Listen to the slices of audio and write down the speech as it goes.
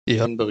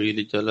ينبغي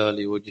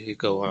لجلال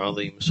وجهك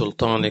وعظيم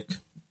سلطانك.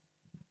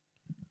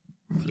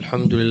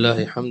 الحمد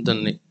لله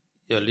حمدا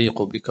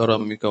يليق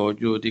بكرمك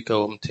وجودك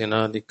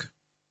وامتنانك،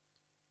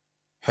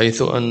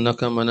 حيث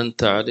أنك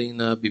مننت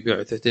علينا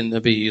ببعثة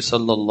النبي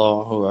صلى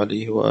الله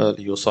عليه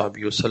وآله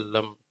وصحبه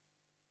وسلم،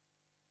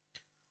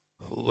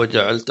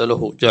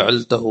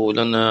 جعلته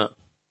لنا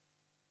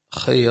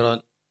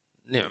خير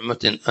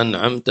نعمة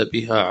أنعمت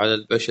بها على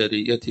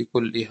البشرية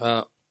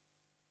كلها.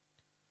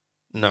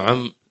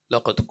 نعم،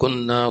 لقد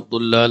كنا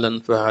ضلالا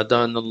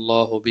فهدانا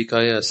الله بك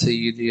يا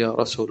سيدي يا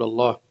رسول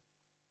الله.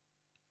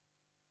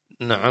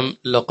 نعم،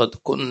 لقد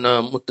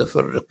كنا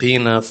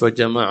متفرقين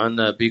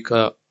فجمعنا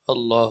بك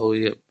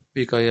الله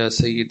بك يا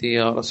سيدي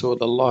يا رسول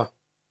الله.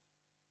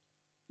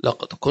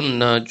 لقد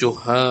كنا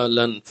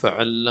جهالا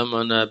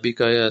فعلمنا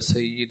بك يا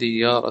سيدي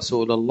يا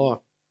رسول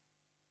الله.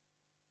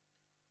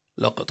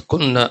 لقد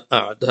كنا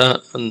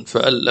أعداء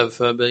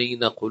فألف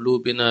بين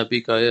قلوبنا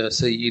بك يا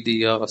سيدي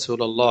يا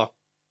رسول الله.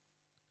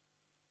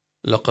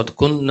 لقد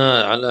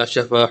كنا على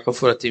شفا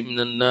حفرة من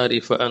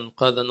النار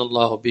فأنقذنا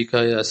الله بك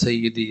يا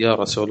سيدي يا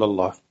رسول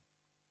الله.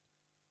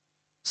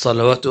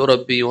 صلوات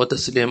ربي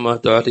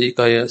وتسليمات عليك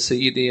يا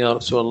سيدي يا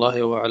رسول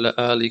الله، وعلى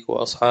آلك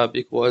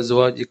وأصحابك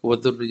وأزواجك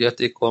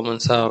وذريتك ومن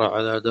سار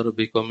على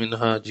دربك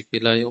ومنهاجك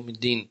إلى يوم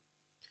الدين،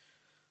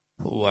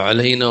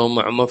 وعلينا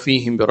ومع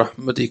فيهم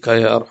برحمتك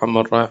يا أرحم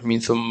الراحمين.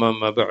 ثم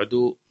ما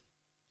بعد،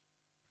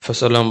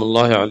 فسلام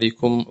الله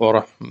عليكم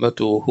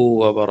ورحمته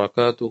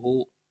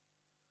وبركاته.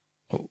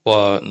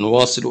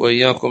 ونواصل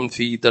وإياكم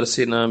في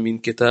درسنا من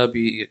كتاب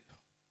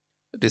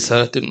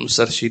رسالة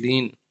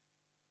المسترشدين.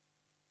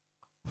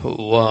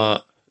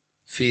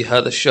 وفي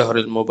هذا الشهر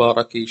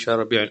المبارك شهر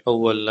ربيع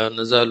الأول لا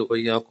نزال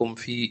وإياكم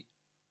في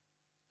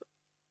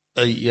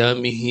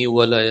أيامه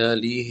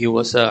ولياليه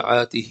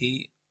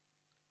وساعاته،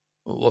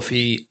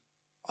 وفي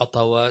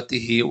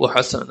عطواته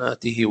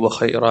وحسناته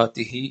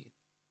وخيراته.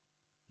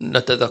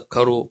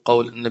 نتذكر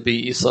قول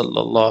النبي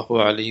صلى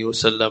الله عليه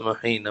وسلم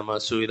حينما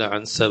سئل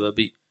عن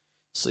سبب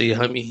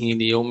صيامه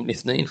ليوم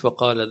الاثنين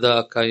فقال: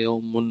 ذاك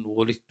يوم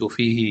ولدت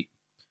فيه.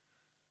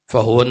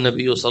 فهو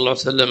النبي صلى الله عليه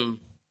وسلم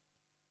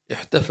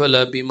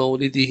احتفل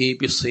بمولده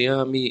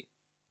بالصيام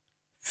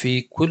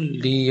في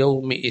كل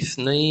يوم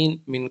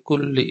اثنين من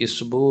كل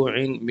أسبوع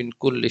من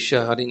كل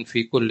شهر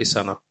في كل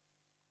سنة،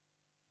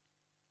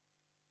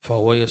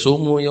 فهو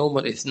يصوم يوم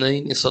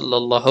الاثنين صلى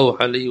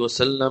الله عليه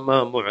وسلم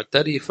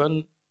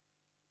معترفا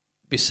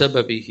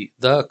بسببه،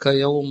 ذاك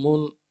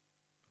يوم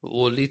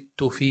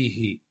ولدت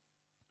فيه.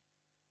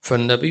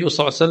 فالنبي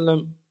صلى الله عليه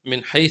وسلم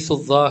من حيث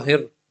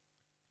الظاهر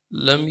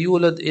لم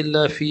يولد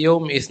إلا في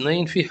يوم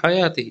اثنين في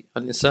حياته.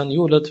 الإنسان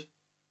يولد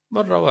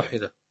مرة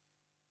واحدة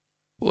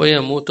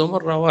ويموت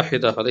مرة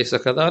واحدة، أليس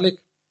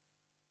كذلك؟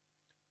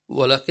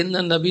 ولكن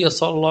النبي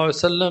صلى الله عليه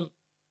وسلم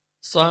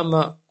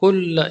صام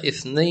كل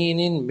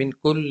اثنين من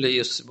كل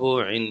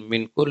أسبوع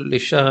من كل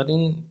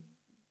شهر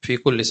في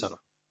كل سنة.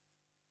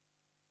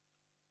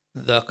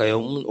 ذاك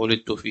يوم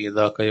ولدت فيه،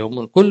 ذاك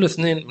يوم، كل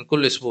اثنين من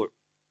كل أسبوع.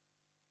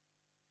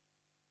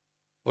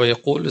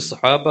 ويقول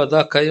للصحابة: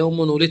 ذاك يوم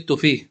ولدت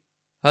فيه.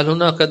 هل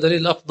هناك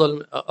دليل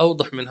أفضل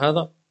أوضح من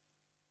هذا؟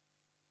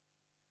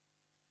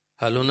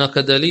 هل هناك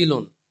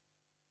دليل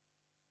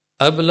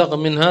أبلغ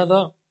من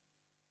هذا؟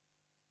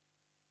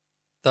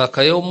 ذاك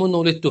يوم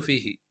ولدت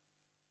فيه.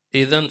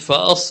 إذن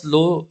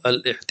فأصل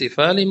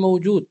الاحتفال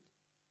موجود،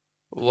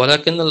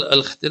 ولكن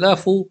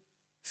الاختلاف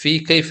في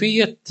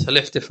كيفية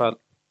الاحتفال.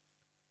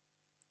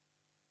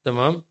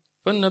 تمام؟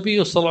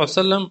 فالنبي صلى الله عليه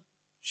وسلم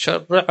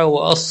شرع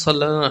وأصل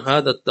لنا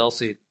هذا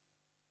التأصيل،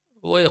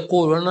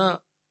 ويقول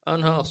لنا: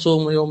 أنا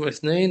أصوم يوم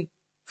الاثنين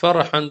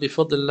فرحا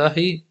بفضل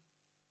الله.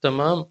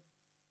 تمام؟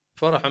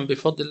 فرحا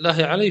بفضل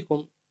الله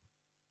عليكم.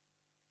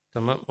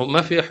 تمام؟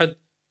 ما في أحد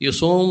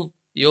يصوم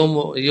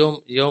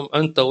يوم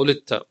أنت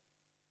ولدت،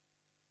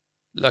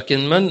 لكن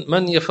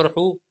من يفرح؟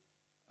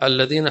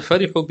 الذين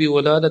فرحوا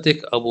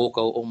بولادتك، أبوك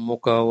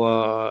وأمك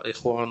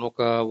وإخوانك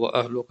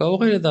وأهلك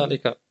وغير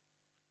ذلك.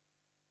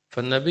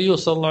 فالنبي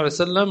صلى الله عليه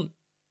وسلم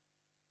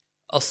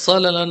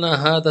أصل لنا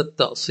هذا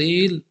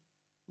التأصيل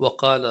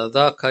وقال: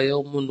 ذاك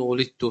يوم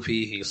ولدت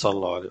فيه، صلى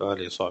الله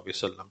عليه وصحبه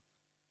وسلم.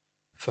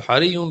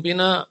 فحري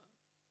بنا،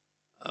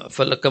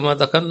 كما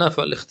ذكرنا،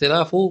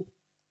 فالاختلاف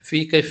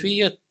في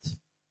كيفية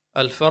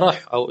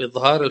الفرح أو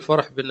إظهار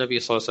الفرح بالنبي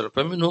صلى الله عليه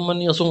وسلم. فمنهم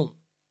من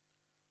يصوم،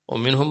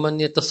 ومنهم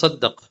من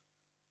يتصدق،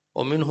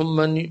 ومنهم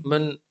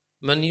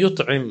من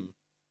يطعم،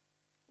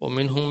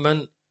 ومنهم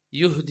من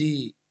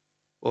يهدي،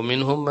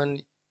 ومنهم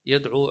من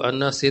يدعو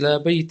الناس إلى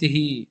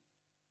بيته،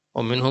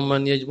 ومنهم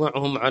من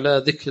يجمعهم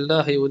على ذكر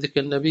الله وذكر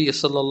النبي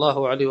صلى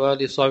الله عليه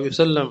وآله وصحبه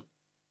وسلم،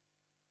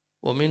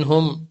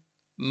 ومنهم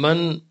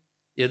من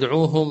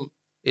يدعوهم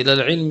إلى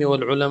العلم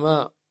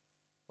والعلماء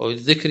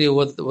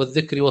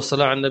والذكر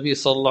والصلاة على النبي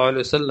صلى الله عليه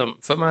وسلم.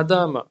 فما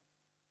دام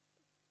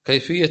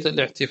كيفية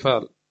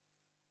الاحتفال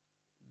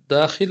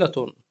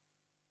داخلة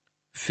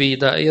في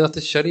دائرة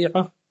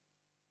الشريعة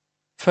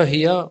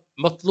فهي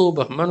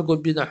مطلوبة، ما نقول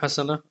بدعة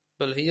حسنة،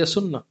 بل هي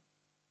سنة.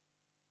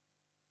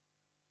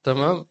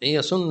 تمام؟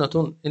 هي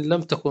سنة إن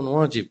لم تكن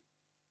واجب.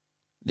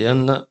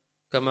 لأن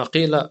كما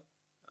قيل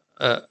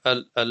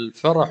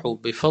الفرح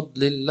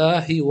بفضل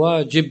الله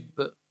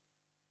واجب.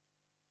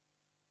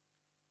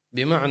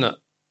 بمعنى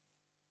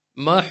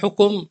ما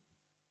حكم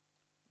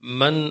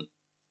من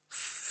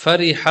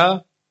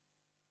فرح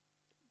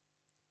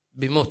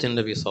بموت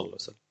النبي صلى الله عليه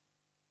وسلم؟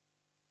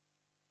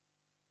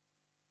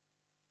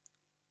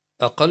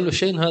 أقل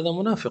شيء هذا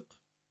منافق.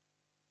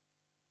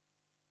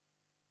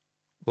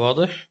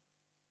 واضح؟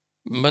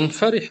 من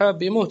فرح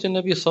بموت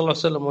النبي صلى الله عليه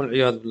وسلم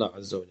والعياذ بالله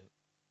عز وجل،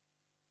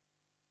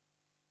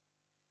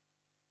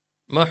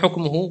 ما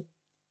حكمه؟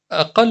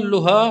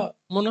 أقلها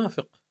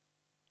منافق.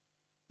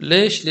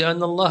 ليش؟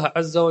 لأن الله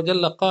عز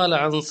وجل قال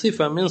عن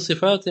صفة من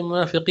صفات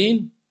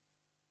المنافقين: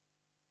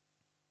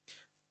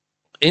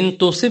 إن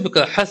تصبك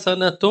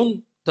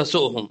حسنة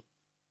تسؤهم.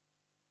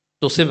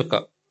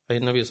 تصبك أي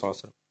النبي صلى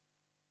الله عليه وسلم،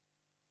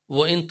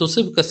 وإن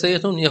تصبك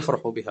سيئة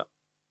يفرح بها.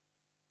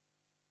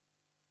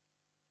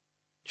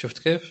 شفت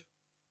كيف؟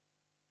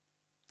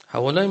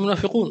 هؤلاء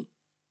منافقون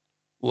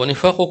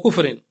ونفاق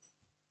كفر.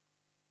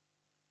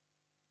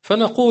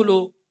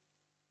 فنقول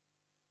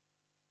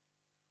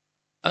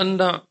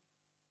أن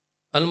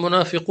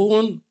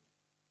المنافقون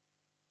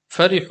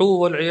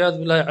فرحوا والعياذ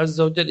بالله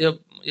عز وجل،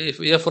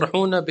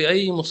 يفرحون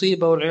بأي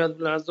مصيبة والعياذ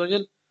بالله عز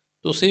وجل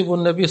تصيب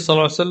النبي صلى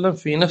الله عليه وسلم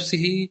في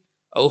نفسه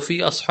أو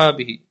في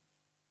أصحابه.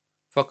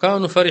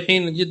 فكانوا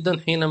فرحين جدا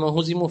حينما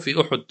هزموا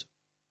في أحد،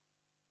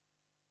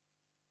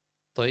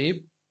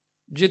 طيب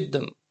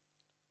جدا.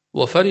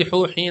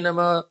 وفرحوا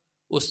حينما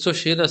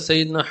استشهد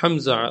سيدنا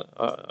حمزة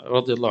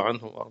رضي الله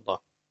عنه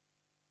وأرضاه.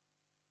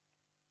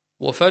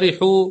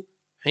 وفرحوا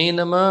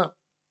حينما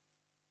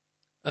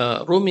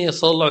رمي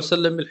صلى الله عليه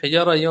وسلم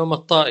بالحجارة يوم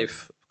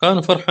الطائف،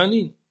 كانوا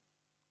فرحانين.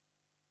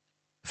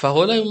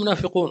 فهؤلاء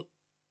منافقون.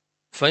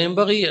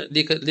 فينبغي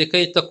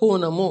لكي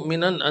تكون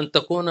مؤمنا أن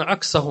تكون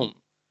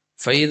عكسهم.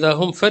 فإذا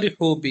هم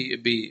فرحوا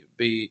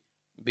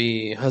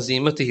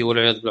بهزيمته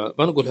والعياذ بالله،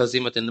 ما نقول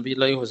هزيمة النبي،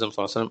 لا يهزم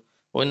صلى الله عليه وسلم،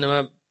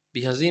 وإنما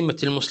بهزيمة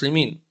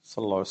المسلمين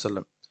صلى الله عليه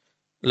وسلم،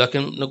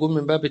 لكن نقول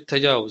من باب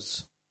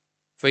التجاوز.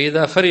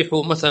 فإذا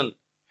فرحوا مثلا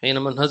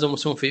حينما انهزم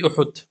المسلمون في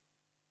أحد،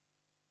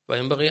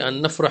 فينبغي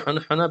أن نفرح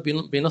نحن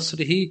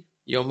بنصره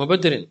يوم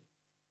بدر.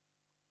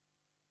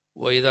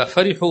 وإذا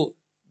فرحوا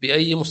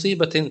بأي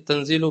مصيبة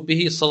تنزل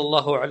به صلى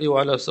الله عليه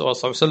وعلى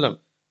آله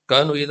وسلم،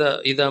 كانوا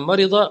إذا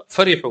مرض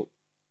فرحوا،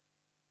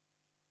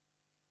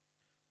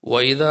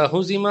 وإذا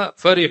هزم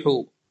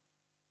فرحوا،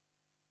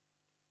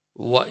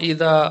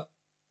 وإذا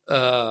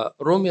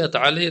رميت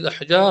عليه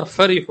الأحجار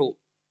فرحوا.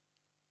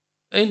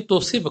 إن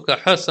تصبك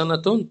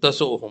حسنة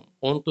تسؤهم،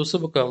 وإن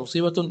تصبك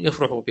مصيبة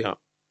يفرحوا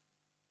بها.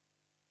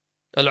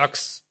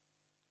 العكس،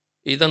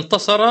 إذا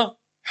انتصر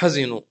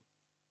حزنوا،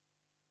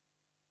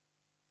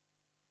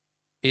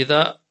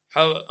 إذا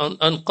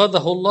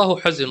أنقذه الله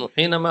حزنوا.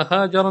 حينما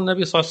هاجر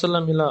النبي صلى الله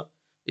عليه وسلم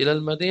إلى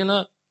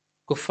المدينة،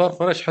 كفار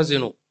قريش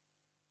حزنوا.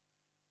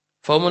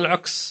 فهم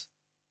العكس.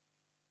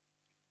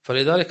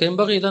 فلذلك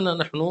ينبغي لنا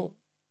نحن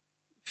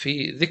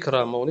في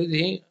ذكرى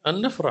مولده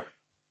أن نفرح،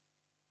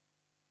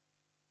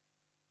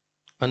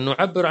 أن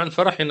نعبر عن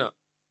فرحنا.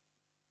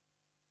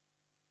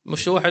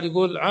 مش واحد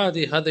يقول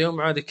عادي، هذا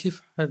يوم عادي.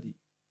 كيف عادي؟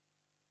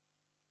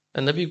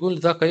 النبي يقول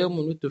ذاك يوم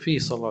ولدت فيه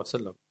صلى الله عليه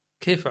وسلم.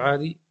 كيف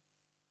عادي؟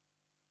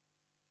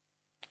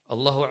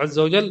 الله عز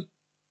وجل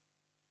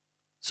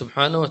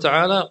سبحانه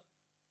وتعالى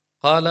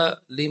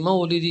قال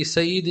لمولد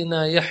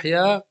سيدنا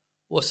يحيى: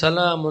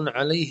 وسلام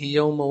عليه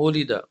يوم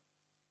ولد.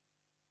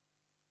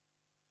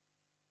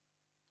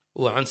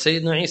 وعن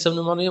سيدنا عيسى بن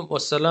مريم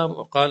والسلام،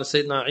 قال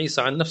سيدنا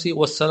عيسى عن نفسه: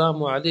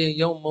 والسلام عليه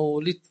يوم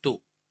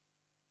ولدت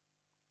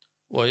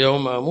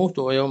ويوم أموت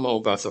ويوم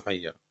أبعث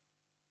حيا.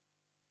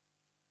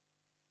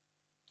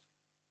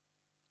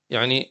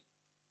 يعني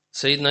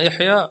سيدنا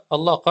يحيى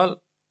الله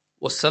قال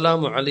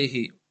والسلام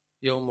عليه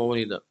يوم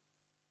ولد،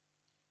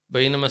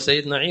 بينما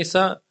سيدنا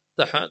عيسى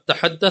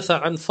تحدث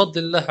عن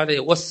فضل الله عليه: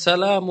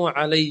 والسلام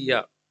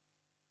علي.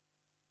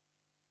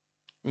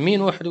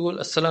 مين واحد يقول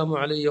السلام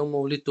علي يوم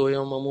ولدت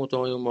ويوم أموت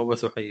ويوم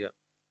أبعث حيا؟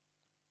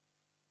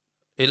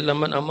 إلا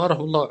من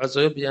أمره الله عز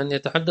وجل بأن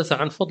يتحدث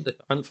عن فضله،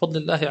 عن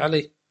فضل الله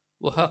عليه.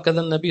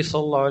 وهكذا النبي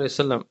صلى الله عليه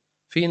وسلم،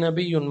 في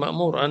نبي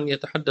مأمور أن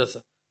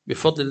يتحدث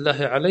بفضل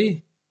الله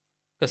عليه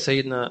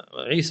كسيدنا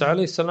عيسى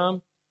عليه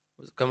السلام،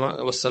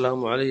 كما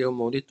والسلام علي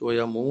يوم ولدت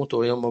ويوم أموت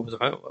ويوم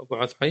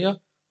أبعث حيا.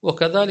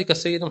 وكذلك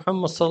سيدنا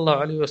محمد صلى الله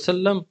عليه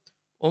وسلم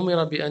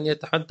أمر بأن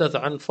يتحدث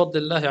عن فضل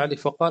الله عليه،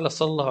 فقال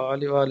صلى الله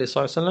عليه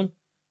وآله وسلم: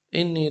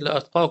 إني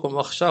لأتقاكم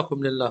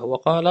وأخشاكم لله.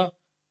 وقال: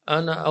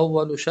 أنا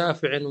أول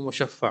شافع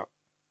ومشفع،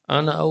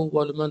 أنا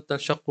أول من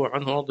تنشق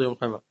عنه الأرض يوم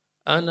القيامة،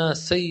 أنا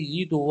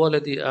سيد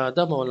ولد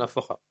آدم ولا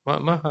فخر.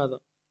 ما هذا؟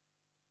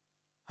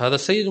 هذا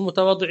سيد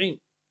المتواضعين.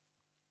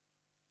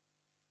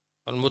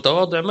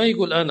 المتواضع ما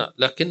يقول أنا،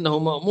 لكنه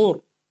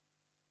مأمور.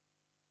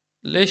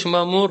 ليش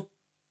مأمور؟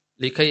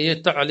 لكي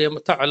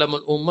تعلم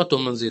الأمة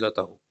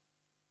منزلته.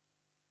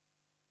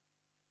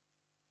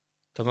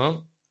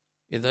 تمام؟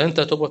 إذا أنت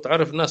تبغى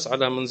تعرف ناس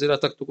على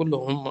منزلتك، تقول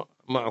لهم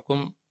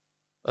معكم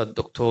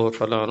الدكتور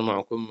فلان،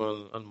 معكم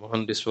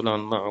المهندس فلان،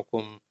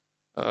 معكم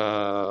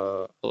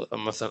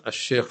مثلا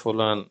الشيخ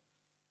فلان،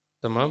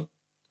 تمام،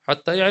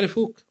 حتى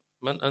يعرفوك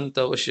من أنت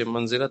وإيش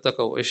منزلتك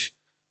وإيش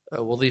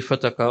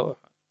وظيفتك،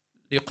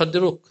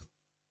 يقدروك.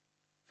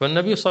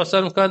 فالنبي صلى الله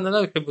عليه وسلم كان لا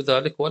يحب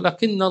ذلك،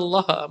 ولكن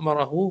الله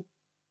أمره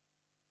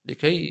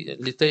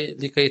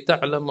لكي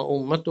تعلم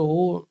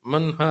أمته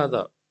من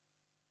هذا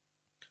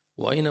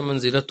وأين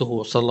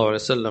منزلته صلى الله عليه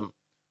وسلم.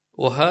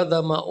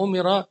 وهذا ما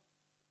أمر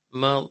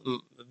ما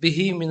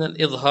به من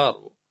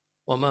الإظهار،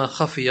 وما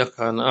خفي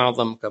كان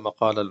أعظم، كما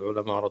قال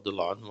العلماء رضي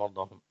الله عنهم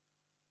وارضاهم.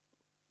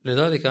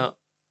 لذلك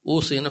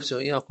أوصي نفسي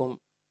وإياكم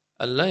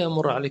أن لا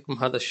يمر عليكم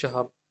هذا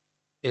الشهر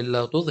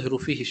إلا تظهر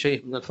فيه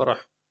شيء من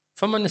الفرح.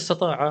 فمن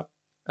استطاع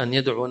أن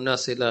يدعو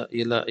الناس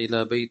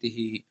إلى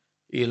بيته،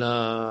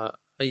 إلى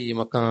أي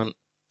مكان،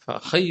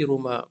 فخير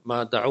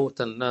ما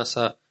دعوت الناس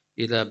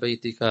إلى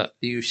بيتك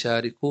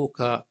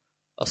ليشاركوك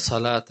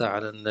الصلاة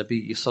على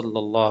النبي صلى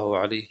الله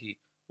عليه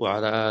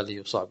وعلى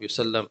آله وصحبه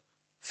وسلم.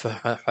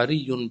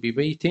 فحري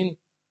ببيت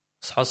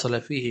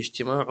حصل فيه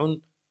اجتماع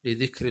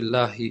لذكر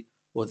الله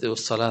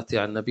والصلاة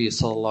على النبي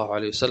صلى الله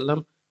عليه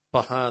وسلم،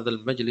 فهذا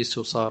المجلس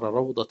صار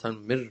روضة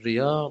من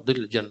رياض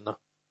الجنة.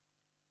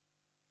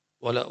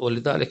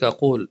 ولذلك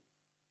أقول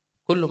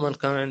كل من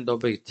كان عنده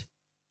بيت،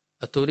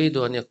 أتريد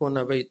أن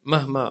يكون بيت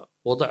مهما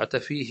وضعت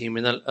فيه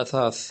من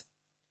الأثاث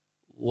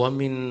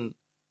ومن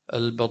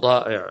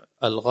البضائع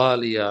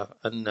الغالية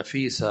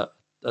النفيسة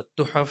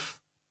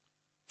التحف،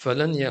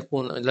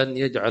 لن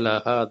يجعل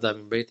هذا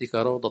من بيتك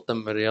روضة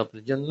من رياض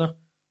الجنة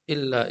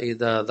إلا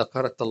إذا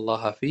ذكرت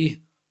الله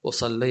فيه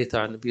وصليت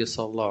على النبي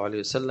صلى الله عليه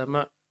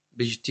وسلم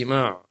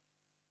باجتماع.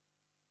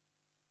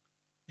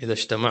 إذا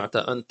اجتمعت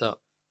أنت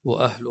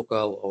وأهلك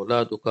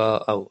وأولادك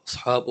أو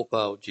أصحابك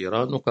أو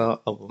جيرانك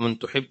أو من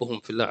تحبهم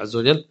في الله عز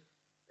وجل،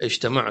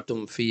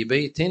 اجتمعتم في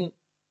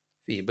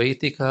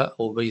بيتك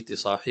أو بيت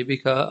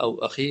صاحبك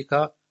أو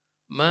أخيك،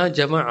 ما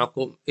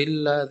جمعكم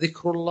إلا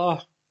ذكر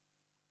الله،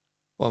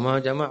 وما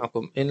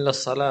جمعكم إلا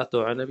الصلاة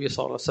على النبي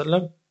صلى الله عليه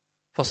وسلم،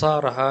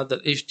 فصار هذا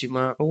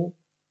الاجتماع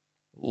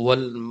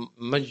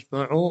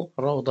والمجمع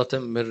روضة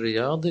من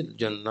رياض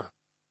الجنة.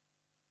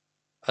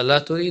 ألا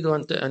تريد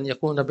أن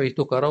يكون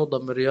بيتك روضة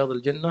من رياض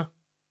الجنة؟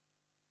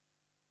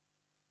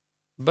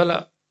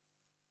 بلى،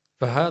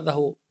 فهذا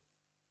هو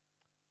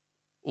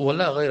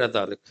ولا غير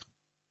ذلك.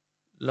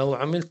 لو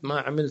عملت ما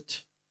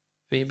عملت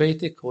في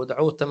بيتك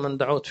ودعوت من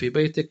دعوت في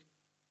بيتك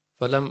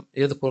فلم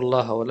يذكر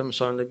الله ولم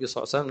يصلي على النبي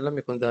صلى الله عليه وسلم، لم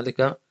يكن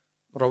ذلك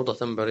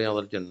روضة من رياض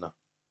الجنة.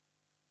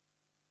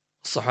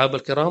 الصحابة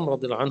الكرام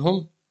رضي الله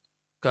عنهم،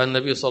 كان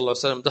النبي صلى الله عليه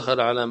وسلم دخل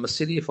على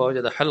مسجده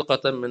فوجد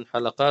حلقة من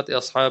حلقات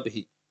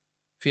أصحابه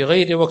في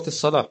غير وقت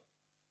الصلاة،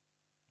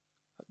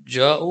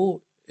 جاءوا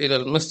إلى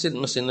المسجد،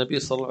 مسجد النبي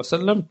صلى الله عليه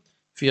وسلم،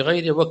 في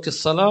غير وقت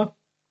الصلاة،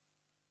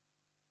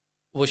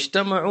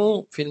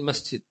 واجتمعوا في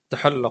المسجد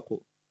تحلقوا.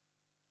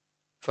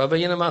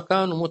 فبينما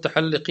كانوا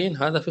متحلقين،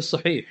 هذا في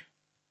الصحيح،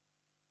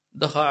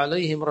 دخل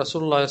عليهم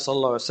رسول الله صلى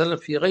الله عليه وسلم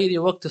في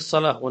غير وقت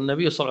الصلاة،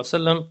 والنبي صلى الله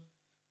عليه وسلم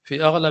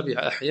في أغلب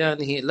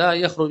أحيانه لا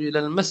يخرج إلى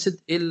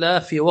المسجد إلا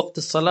في وقت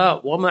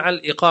الصلاة ومع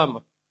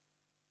الإقامة.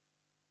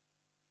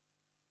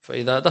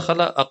 فإذا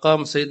دخل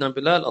أقام سيدنا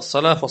بلال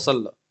الصلاة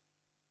فصلى،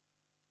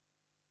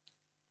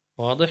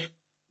 واضح.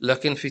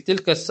 لكن في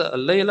تلك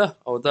الليلة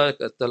أو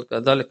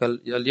ذلك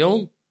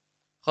اليوم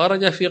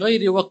خرج في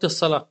غير وقت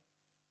الصلاة.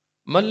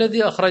 ما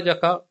الذي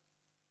أخرجك؟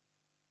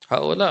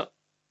 هؤلاء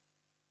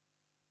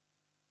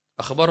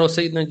أخبره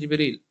سيدنا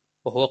جبريل،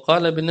 وهو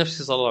قال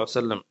بالنفس صلى الله عليه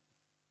وسلم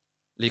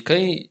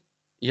لكي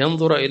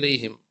ينظر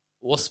إليهم: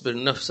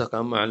 واصبر نفسك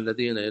مع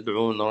الذين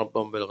يدعون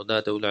ربهم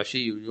بالغداة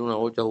والعشي يريدون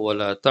وجهه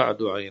ولا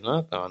تعد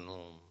عيناك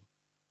عنهم.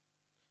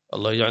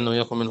 الله يجعلنا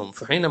وإياكم منهم.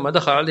 فحينما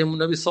دخل عليهم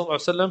النبي صلى الله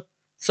عليه وسلم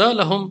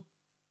سألهم: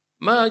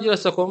 ما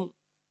أجلسكم؟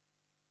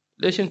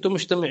 ليش أنتم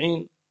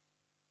مجتمعين؟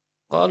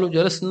 قالوا: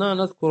 جلسنا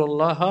نذكر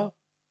الله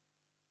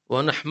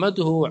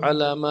ونحمده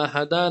على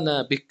ما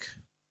هدانا بك.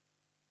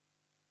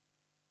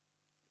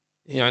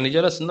 يعني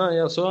جلسنا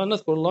يا رسول الله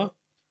نذكر الله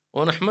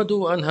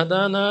ونحمده أن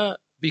هدانا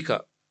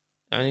بك،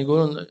 يعني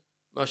يقولون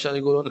ما شاء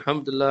الله، يقولون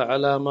الحمد لله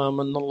على ما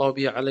من الله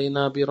به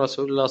علينا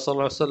برسول الله صلى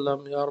الله عليه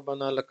وسلم، يا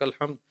ربنا لك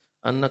الحمد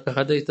أنك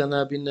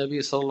هديتنا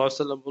بالنبي صلى الله عليه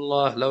وسلم،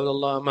 الله لولا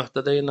الله ما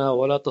اهتدينا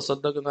ولا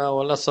تصدقنا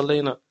ولا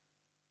صلينا.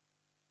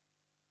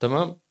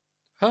 تمام،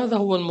 هذا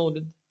هو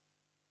المولد،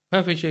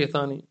 ما في شيء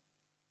ثاني.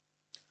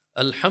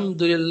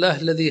 الحمد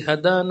لله الذي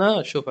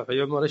هدانا. شوف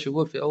يا عمر ايش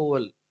يقول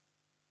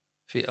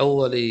في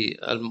أول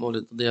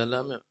المولد ضياء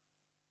لامع: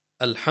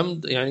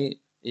 الحمد،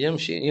 يعني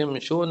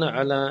يمشون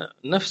على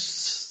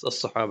نفس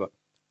الصحابة.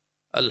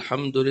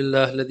 الحمد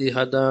لله الذي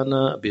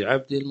هدانا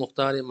بعبد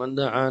المختار من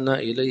دعانا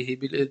إليه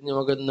بالإذن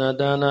وقد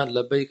نادانا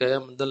لبيك يا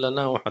من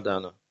دلنا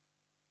وحدانا.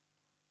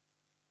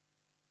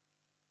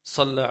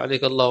 صلى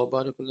عليك الله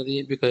وبارك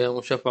الذي بك يا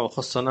مشفع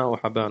خصنا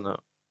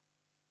وحبانا.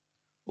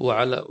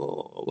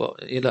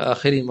 إلى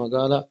آخر ما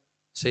قال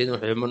سيدنا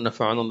الحبيب من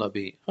نفعنا الله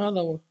به.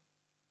 هذا هو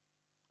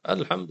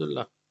الحمد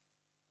لله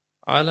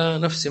على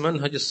نفس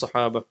منهج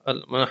الصحابة،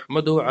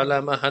 نحمده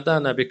على ما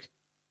هدانا بك.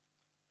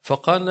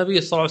 فقال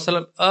النبي صلى الله عليه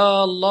وسلم: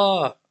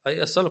 الله،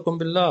 أي أسألكم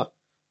بالله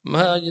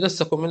ما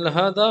أجلسكم إلا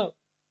هذا.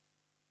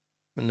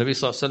 النبي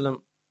صلى الله عليه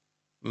وسلم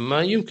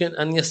ما يمكن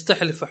أن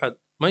يستحلف أحد،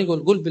 ما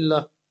يقول قل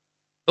بالله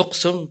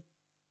أقسم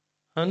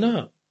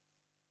أنا.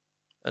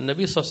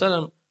 النبي صلى الله عليه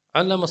وسلم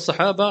علم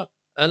الصحابة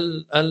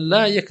أن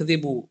لا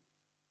يكذبوا،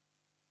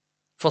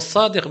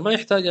 فالصادق ما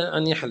يحتاج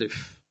أن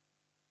يحلف،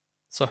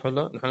 صح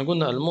ولا لا؟ نحن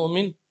قلنا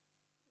المؤمن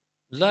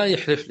لا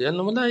يحلف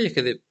لأنه لا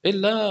يكذب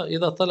إلا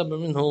إذا طلب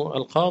منه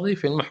القاضي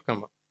في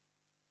المحكمة،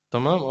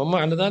 تمام،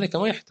 ومعنى ذلك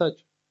ما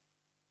يحتاج،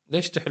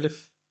 ليش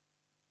تحلف؟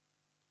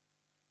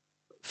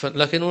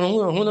 لكن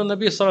هنا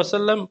النبي صلى الله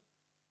عليه وسلم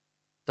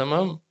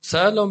تمام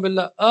سألهم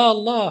بالله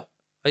الله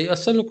أي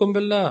أسألكم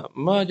بالله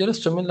ما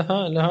جلستم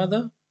إلا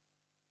هذا.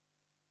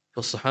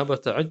 فالصحابة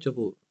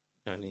تعجبوا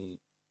يعني،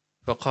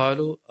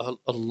 فقالوا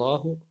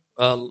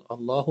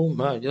الله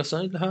ما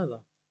جلسنا إلا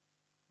هذا.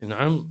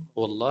 نعم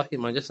والله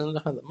ما جلسنا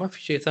إلا هذا، ما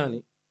في شيء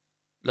ثاني،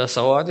 لا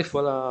سوالف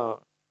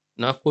ولا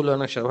نأكل ولا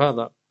نشرب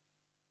هذا.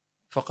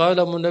 فقال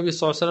النبي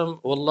صلى الله عليه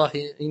وسلم والله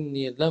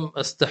إني لم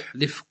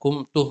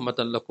أستحلفكم تهمة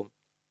لكم،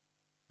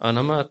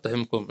 أنا ما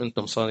أتهمكم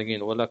أنتم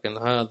صادقين، ولكن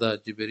هذا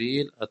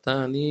جبريل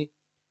أتاني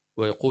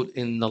ويقول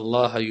إن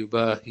الله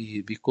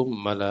يباهي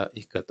بكم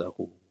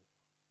ملائكته.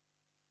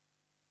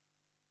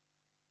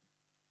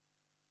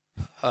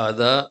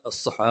 هذا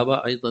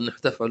الصحابة أيضا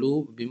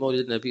احتفلوا بمولد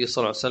النبي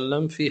صلى الله عليه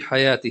وسلم في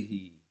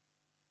حياته،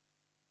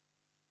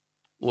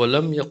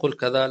 ولم يقل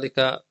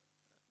كذلك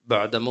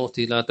بعد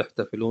موته لا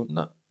تحتفلون،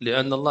 لا،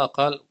 لأن الله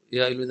قال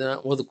يا أيها الذين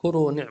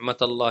واذكروا نعمة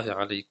الله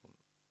عليكم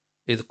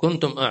إذ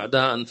كنتم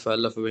أعداء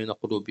فألف بين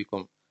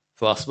قلوبكم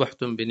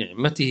فأصبحتم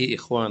بنعمته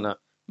إخوانا.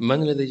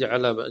 من الذي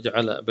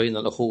جعل بين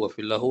الأخوة في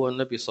الله؟ هو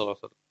النبي صلى الله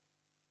عليه وسلم،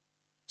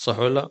 صح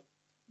ولا؟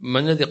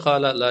 من الذي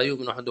قال لا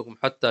يؤمن أحدكم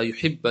حتى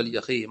يحب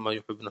لأخيه ما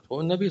يحب نفسه؟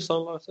 هو النبي صلى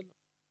الله عليه وسلم،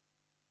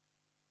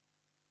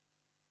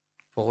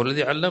 فهو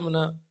الذي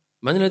علمنا.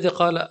 من الذي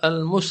قال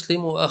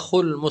المسلم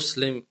أخو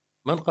المسلم؟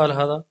 من قال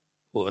هذا؟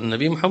 هو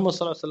النبي محمد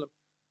صلى الله عليه وسلم.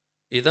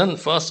 إذن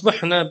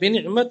فأصبحنا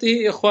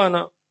بنعمته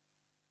إخوانا.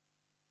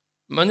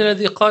 من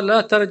الذي قال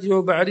لا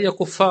ترجعوا بعدي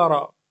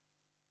كفارا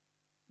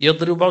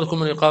يضرب بعضكم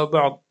من رقاب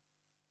بعض؟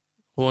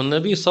 هو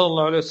النبي صلى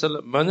الله عليه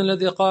وسلم. من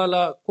الذي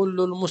قال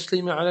كل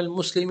المسلم على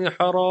المسلم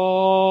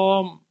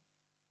حرام،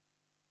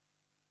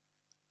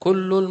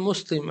 كل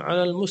المسلم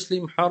على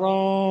المسلم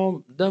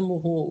حرام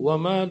دمه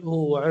وماله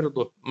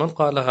وعرضه؟ من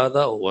قال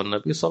هذا؟ هو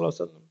النبي صلى الله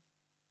عليه وسلم.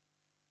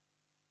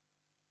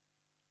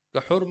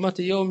 كحرمة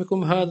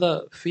يومكم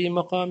هذا في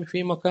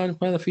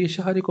مكانكم هذا في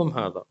شهركم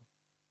هذا.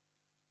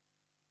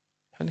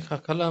 يعني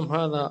كلام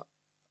هذا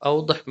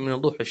أوضح من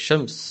وضوح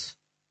الشمس.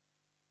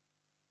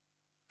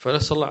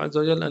 فنسأل الله عز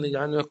وجل أن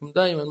يجعلنا لكم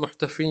دائما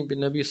محتفين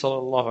بالنبي صلى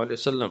الله عليه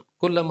وسلم.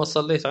 كلما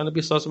صليت على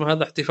النبي صلى الله عليه وسلم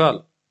هذا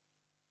احتفال،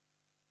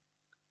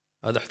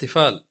 هذا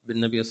احتفال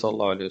بالنبي صلى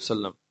الله عليه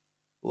وسلم.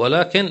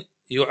 ولكن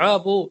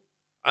يعاب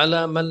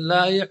على من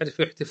لا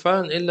يعرف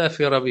احتفال إلا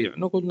في ربيع.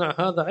 نقول نعم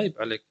هذا عيب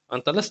عليك،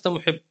 أنت لست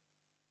محب.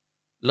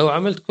 لو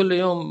عملت كل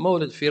يوم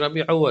مولد في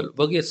ربيع أول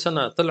بقيت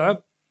سنة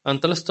تلعب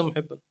أنت لست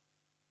محبا.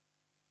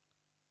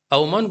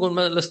 أو ما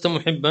نقول لست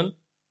محبا،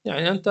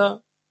 يعني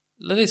أنت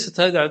ليست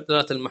هذه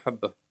عدلات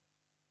المحبة،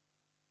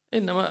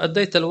 إنما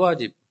أديت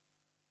الواجب.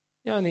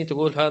 يعني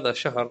تقول هذا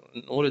شهر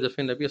ولد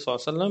فيه النبي صلى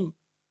الله عليه وسلم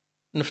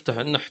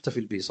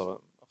نحتفل به صلى الله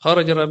عليه وسلم.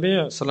 خرج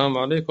الربيع السلام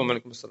عليكم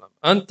وعليكم السلام.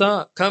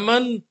 أنت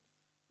كمن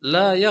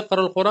لا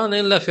يقرأ القرآن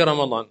إلا في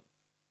رمضان.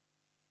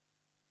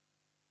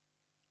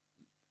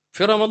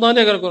 في رمضان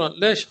يقرأ القرآن،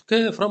 ليش؟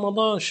 كيف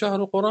رمضان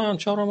شهر القرآن،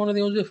 شهر رمضان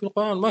الذي أنزل في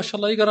القرآن، ما شاء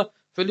الله يقرأ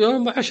في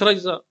اليوم 10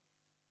 أجزاء،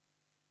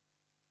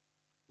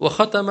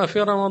 وختم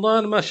في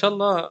رمضان ما شاء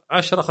الله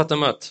 10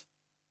 ختمات،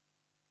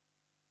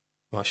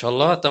 ما شاء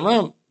الله،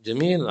 تمام،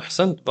 جميل،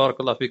 أحسنت، بارك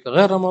الله فيك.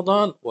 غير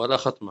رمضان ولا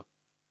ختمة.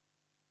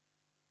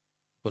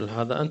 قل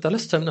هذا أنت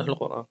لست من أهل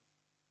القرآن.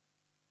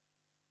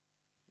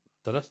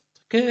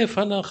 كيف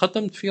أنا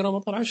ختمت في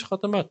رمضان 10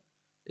 ختمات؟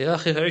 يا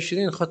أخي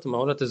 20 ختمة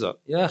ولا تزعل،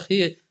 يا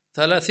أخي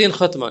 30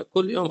 ختمة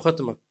كل يوم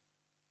ختمة،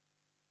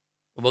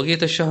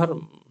 وبقيت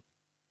الشهر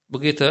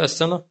بقيت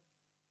السنة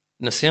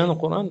نسيان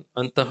القرآن.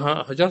 أنت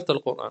هجرت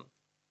القرآن.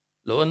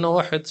 لو أن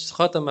واحد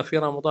ختم في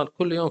رمضان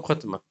كل يوم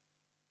ختمة،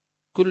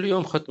 كل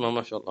يوم ختمة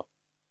ما شاء الله،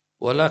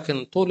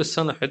 ولكن طول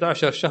السنة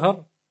 11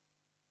 شهر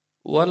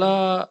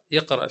ولا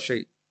يقرأ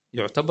شيء،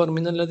 يعتبر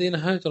من الذين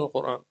هاجروا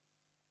القرآن.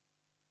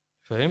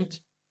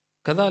 فهمت؟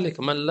 كذلك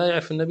من لا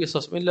يعرف النبي صلى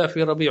الله عليه وسلم إلا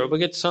في ربيع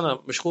وبقيت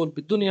سنة مشغول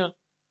بالدنيا،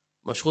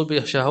 مشغول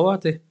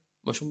بشهواته،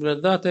 مشغول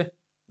بلذاته،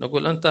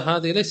 نقول أنت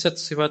هذه ليست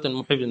صفات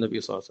المحب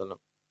للنبي صلى الله عليه وسلم.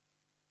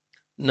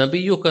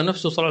 نبيك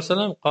نفسه صلى الله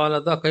عليه وسلم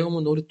قال ذاك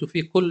يوم ولدت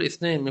فيه كل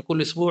اثنين من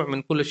كل أسبوع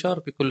من كل شهر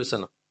في كل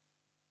سنة،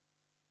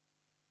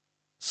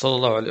 صلى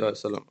الله عليه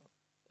وسلم.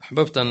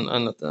 أحببت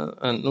أن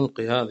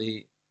نلقي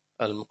هذه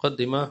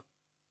المقدمة،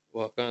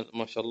 وكان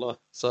ما شاء الله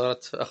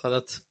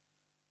أخذت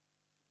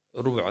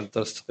ربع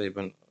الدرس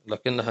تقريبا،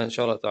 لكنها إن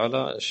شاء الله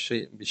تعالى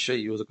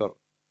بالشيء يذكر.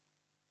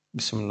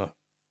 بسم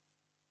الله.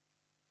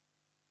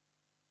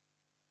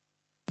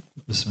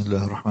 بسم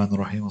الله الرحمن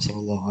الرحيم، وصلى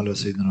الله على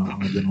سيدنا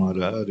محمد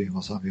وعلى آله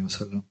وصحبه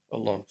وسلم.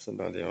 اللهم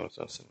صل عليه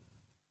وسلم.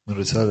 من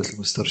رسالة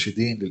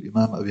المسترشدين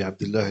للإمام أبي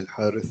عبد الله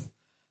الحارث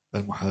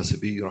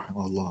المحاسبي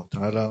رحمه الله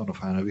تعالى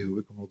ونفعنا به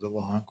وبكم رضي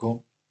الله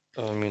عنكم.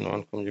 آمين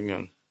وعنكم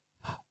جميعا.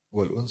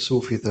 والأنس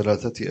في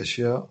 3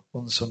 أشياء: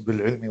 أنس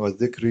بالعلم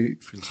والذكر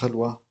في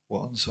الخلوة،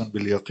 وأنس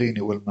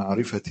باليقين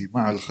والمعرفة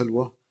مع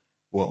الخلوة،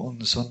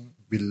 وأنس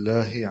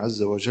بالله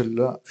عز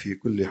وجل في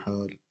كل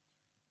حال.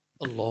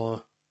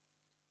 الله.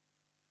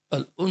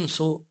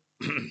 الأنس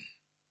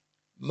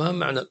ما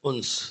معنى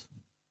الأنس؟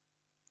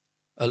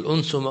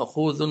 الأنس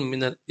مأخوذ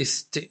من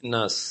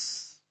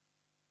الاستئناس،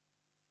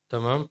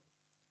 تمام؟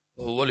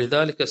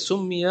 ولذلك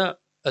سمي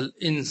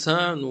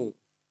الإنسان،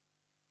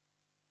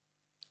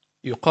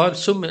 يقال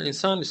سمي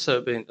الإنسان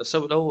لسببين: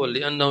 السبب الأول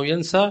لأنه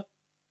ينسى،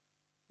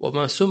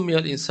 وما سمي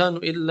الإنسان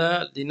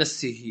إلا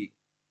لنسه،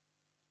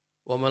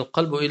 وما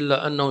القلب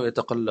إلا أنه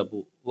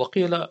يتقلب.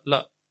 وقيل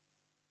لا،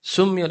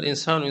 سمي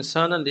الإنسان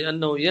إنسانا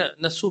لأنه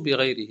يأنس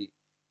بغيره.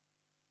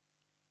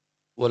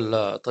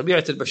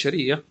 والطبيعة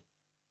البشرية،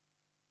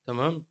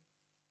 تمام،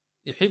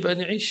 يحب أن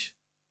يعيش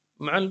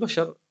مع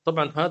البشر.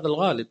 طبعا هذا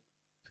الغالب.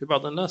 في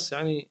بعض الناس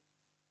يعني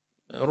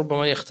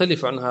ربما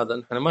يختلف عن هذا.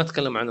 نحن ما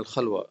نتكلم عن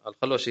الخلوة،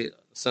 الخلوة شيء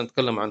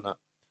سنتكلم عنها،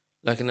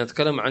 لكن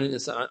نتكلم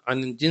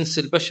عن الجنس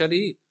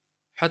البشري.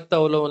 حتى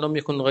ولو لم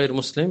يكن غير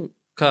مسلم،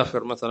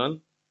 كافر مثلا،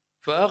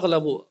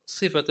 فأغلب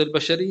صفة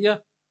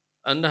البشرية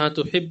أنها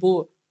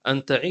تحب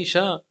أن تعيش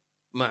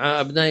مع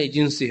أبناء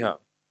جنسها،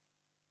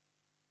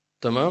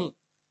 تمام.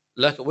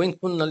 لكن وين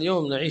كنا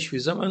اليوم نعيش في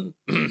زمن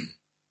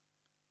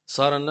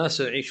صار الناس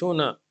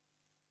يعيشون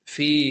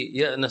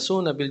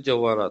يأنسون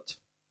بالجوارات.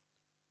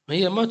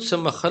 هي ما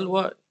تسمى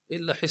خلوة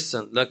إلا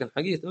حسا، لكن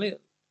حقيقة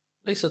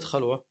ليست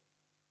خلوة.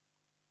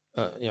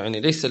 يعني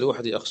ليس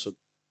لوحدي أقصد،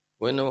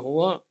 وإنما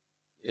هو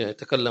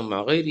يتكلم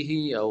مع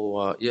غيره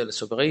أو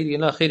يجلس بغيره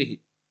إلى آخره.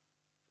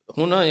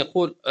 هنا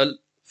يقول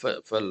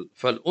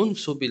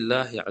فالأنس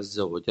بالله عز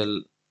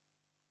وجل،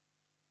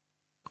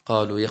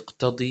 قالوا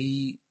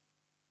يقتضي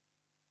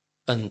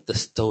أن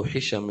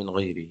تستوحش من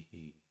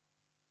غيره.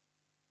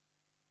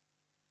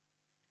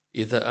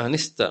 إذا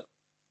آنست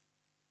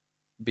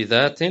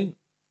بذات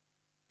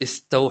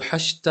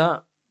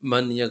استوحشت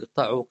من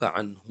يقطعك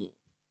عنه.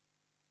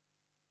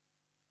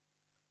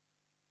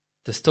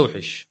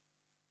 تستوحش.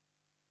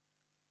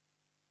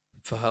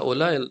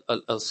 فهؤلاء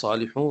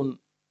الصالحون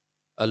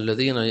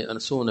الذين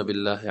يأنسون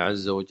بالله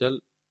عز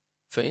وجل،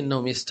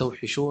 فإنهم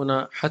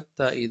يستوحشون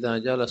حتى إذا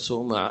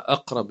جلسوا مع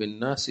أقرب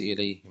الناس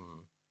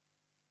إليهم،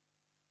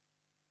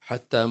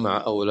 حتى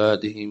مع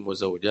أولادهم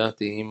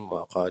وزوجاتهم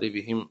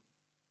وأقاربهم.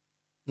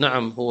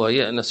 نعم، هو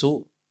يأنس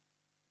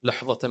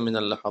لحظة من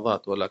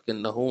اللحظات،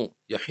 ولكنه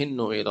يحن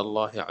إلى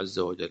الله عز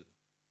وجل.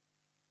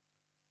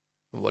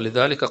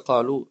 ولذلك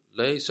قالوا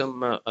لا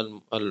يسمى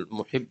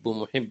المحب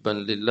محبا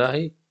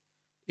لله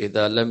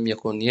إذا لم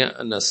يكن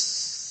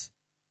يأنس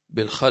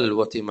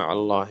بالخلوة مع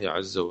الله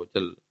عز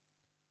وجل.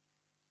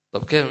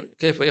 طب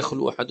كيف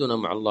يخلو أحدنا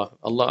مع الله؟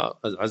 الله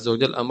عز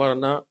وجل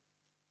أمرنا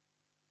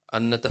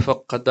أن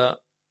نتفقد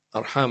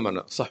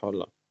أرحامنا، صح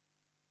ولا؟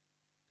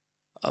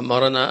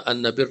 أمرنا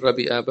أن نبر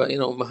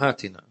بآبائنا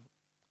وأمهاتنا،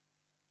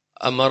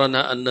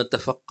 أمرنا أن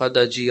نتفقد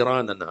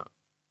جيراننا،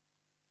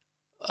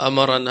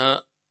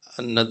 أمرنا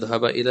أن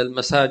نذهب إلى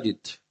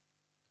المساجد،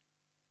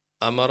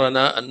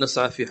 أمرنا أن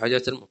نسعى في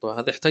حاجات المطلوبة.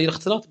 هذا يحتاج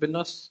الاختلاط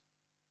بالناس،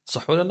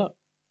 صح ولا لا؟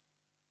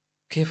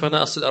 كيف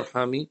أنا أصل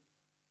أرحامي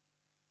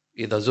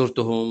إذا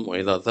زرتهم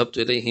وإذا ذهبت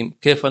إليهم؟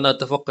 كيف أنا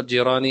أتفقد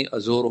جيراني،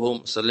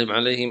 أزورهم، أسلم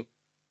عليهم؟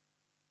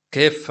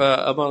 كيف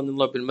أمرني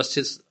الله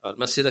بالمسجد؟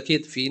 المسجد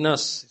أكيد في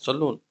ناس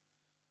يصلون.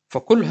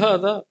 فكل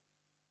هذا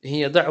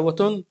هي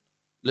دعوة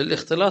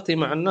للاختلاط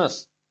مع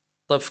الناس.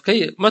 طيب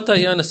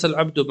متى يأنس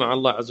العبد مع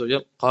الله عز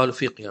وجل؟ قالوا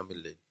في قيام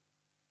الليل.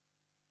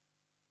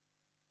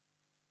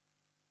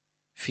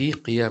 في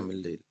قيام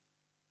الليل.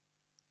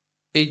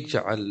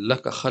 اجعل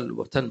لك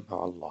خلوة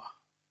مع الله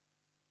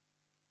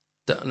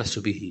تأنس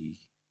به،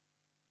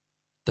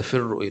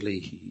 تفر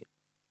إليه.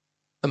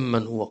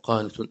 أمن هو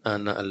قانت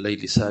آناء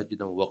الليل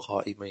ساجدا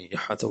وقائما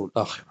يحذر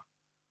الآخرة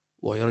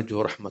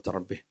ويرجو رحمة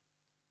ربه.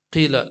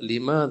 قيل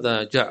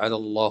لماذا جعل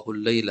الله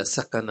الليل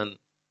سكنا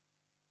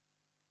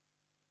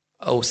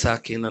أو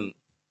ساكنا؟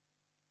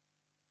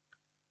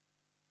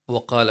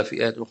 وقال في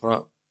آية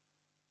أخرى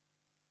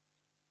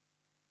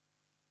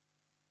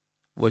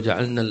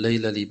وجعلنا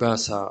الليل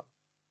لباسا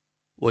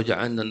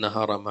وجعلنا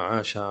النهار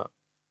معاشا.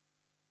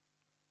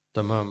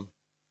 تمام.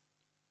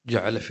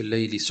 جعل في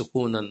الليل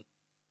سكونا.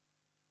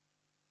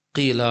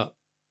 قيل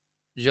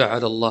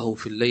جعل الله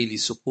في الليل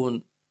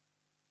سكون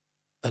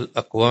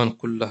الأكوان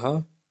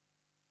كلها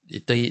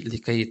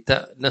لكي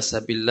تأنس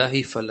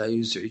بالله فلا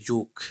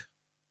يزعجوك.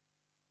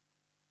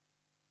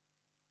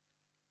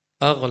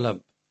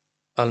 أغلب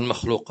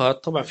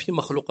المخلوقات، طبعا في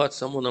مخلوقات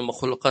يسمونها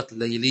مخلوقات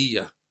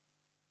ليلية،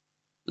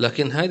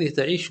 لكن هذه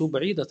تعيش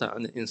بعيدة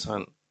عن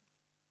الإنسان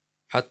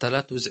حتى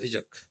لا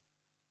تزعجك.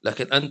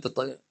 لكن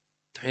أنت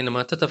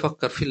حينما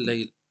تتفكر في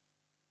الليل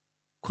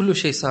كل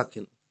شيء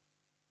ساكن،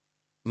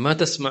 ما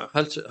تسمع.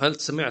 هل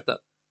سمعت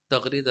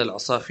تغريد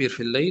العصافير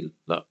في الليل؟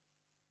 لا.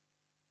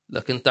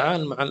 لكن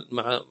تعال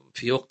مع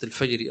في وقت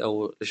الفجر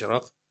أو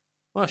الإشراق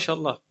ما شاء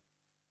الله.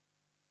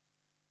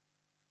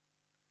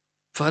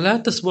 فلا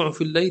تسمع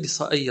في الليل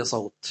أي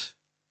صوت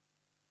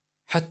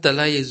حتى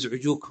لا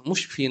يزعجوك،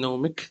 مش في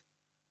نومك،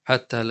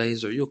 حتى لا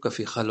يزعجوك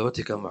في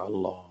خلوتك مع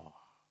الله.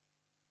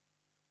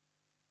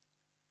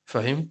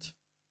 فهمت؟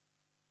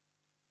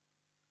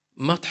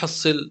 ما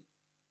تحصل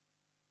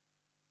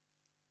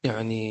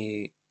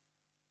يعني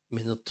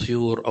من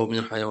الطيور أو من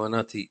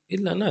الحيوانات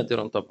إلا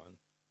نادرا طبعا،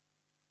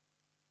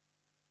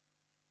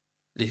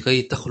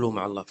 لكي تخلو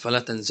مع الله، فلا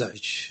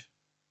تنزعج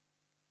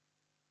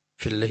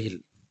في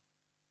الليل.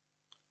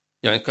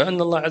 يعني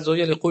كأن الله عز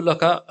وجل يقول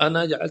لك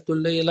أنا جعلت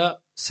الليل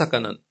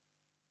سكنا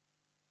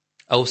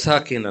أو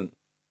ساكنا،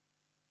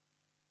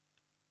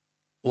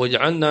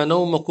 وجعلنا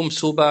نومكم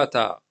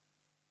سباتا،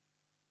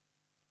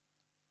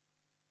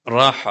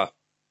 راحة.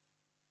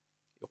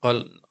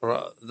 يقال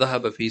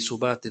ذهب في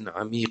سبات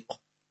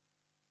عميق،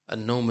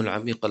 النوم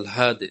العميق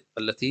الهادئ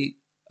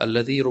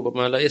الذي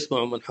ربما لا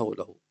يسمع من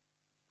حوله،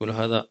 يقول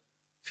هذا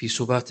في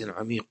سبات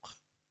عميق.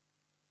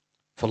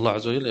 فالله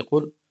عز وجل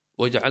يقول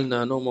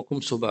وجعلنا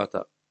نومكم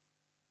سباتا.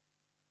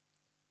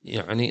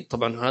 يعني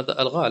طبعا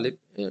هذا الغالب،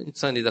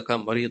 الإنسان إذا كان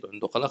مريض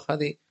عنده قلق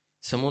هذه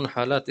يسمون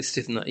حالات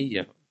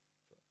استثنائية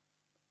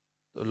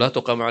لا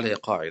تقام عليه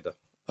قاعدة،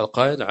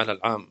 القاعدة على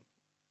العام.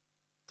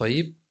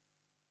 طيب،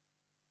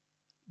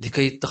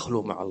 لكي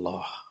تخلو مع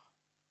الله،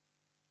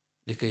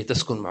 لكي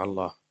تسكن مع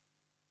الله،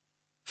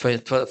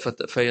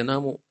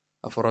 فينام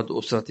أفراد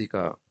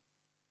أسرتك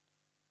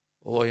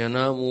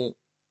وينام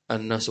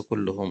الناس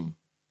كلهم،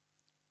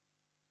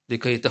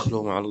 لكي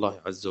تخلو مع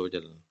الله عز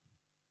وجل.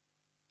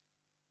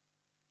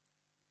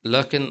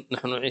 لكن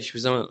نحن نعيش في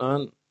زمن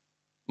الآن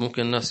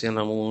ممكن الناس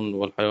ينامون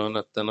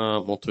والحيوانات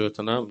تنام والطيور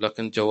تنام،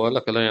 لكن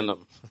جوالك لا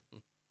ينام.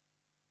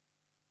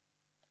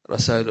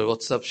 رسائل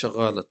الواتساب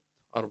شغالة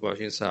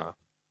 24 ساعة.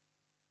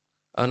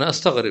 أنا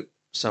أستغرب،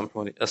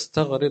 سامحوني،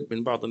 أستغرب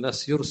من بعض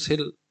الناس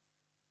يرسل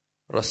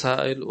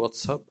رسائل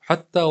واتساب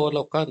حتى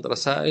ولو كانت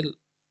رسائل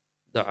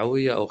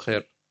دعوية أو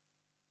خير،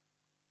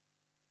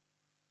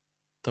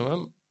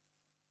 تمام،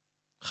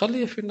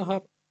 خليها في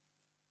النهار.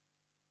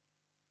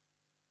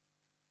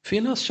 في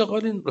ناس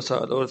شغالين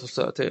رسائل أو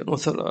ساعتين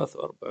وثلاث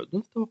وأربع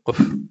بدون توقف.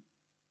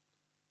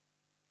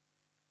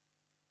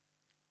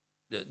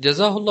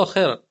 جزاه الله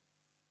خيرا.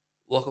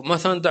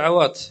 ومثلا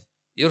دعوات،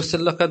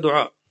 يرسل لك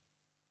دعاء،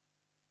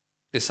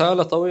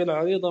 رسالة طويلة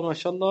عريضة ما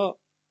شاء الله،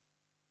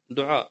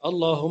 دعاء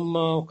اللهم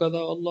وكذا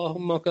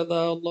اللهم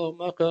كذا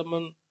اللهم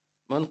أكرم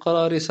من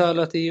قرأ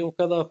رسالتي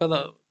وكذا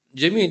وكذا.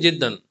 جميل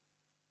جدا،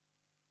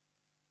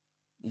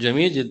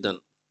 جميل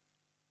جدا.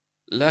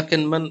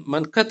 لكن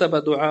من كتب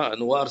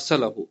دعاء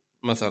وأرسله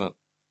مثلا،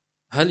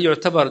 هل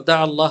يعتبر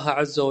دعا الله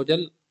عز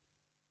وجل؟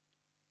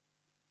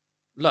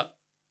 لا،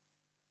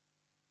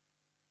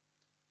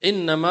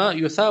 إنما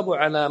يثاب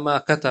على ما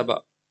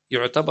كتب،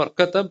 يعتبر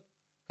كتب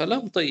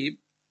كلام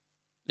طيب،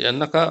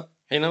 لأنك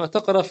حينما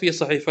تقرأ في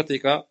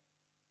صحيفتك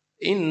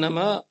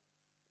إنما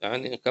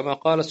يعني كما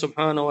قال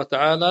سبحانه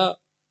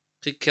وتعالى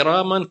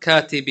كراما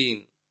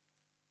كاتبين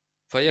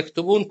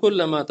فيكتبون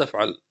كل ما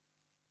تفعل،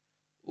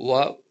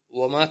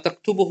 وما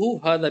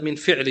تكتبه هذا من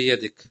فعل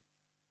يدك،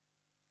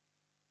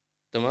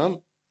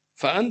 تمام،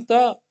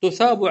 فأنت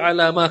تثاب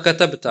على ما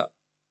كتبت.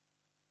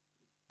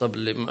 طب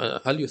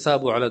هل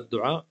يثاب على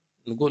الدعاء؟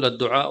 نقول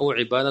الدعاء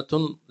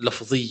عبادة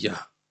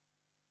لفظية،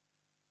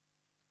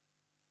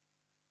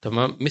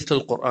 تمام، مثل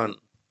القرآن.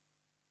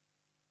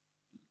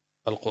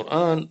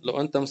 القرآن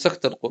لو أنت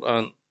مسكت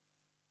القرآن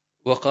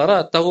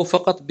وقرأته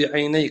فقط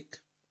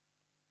بعينيك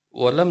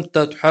ولم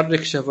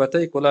تحرك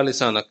شفتيك ولا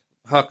لسانك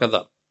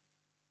هكذا،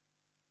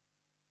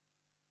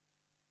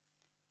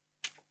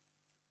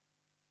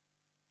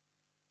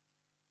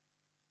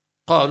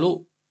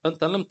 قالوا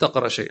أنت لم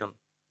تقرأ شيئا،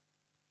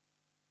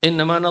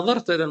 إنما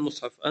نظرت إلى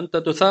المصحف، أنت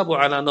تثاب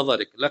على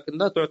نظرك لكن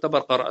لا تعتبر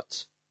قرأت،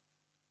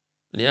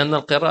 لأن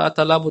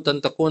القراءة لابد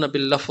أن تكون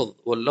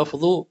باللفظ،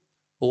 واللفظ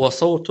هو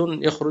صوت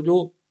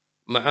يخرج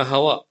مع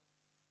هواء.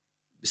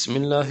 بسم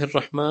الله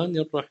الرحمن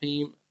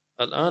الرحيم،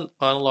 الآن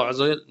قال الله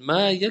عز وجل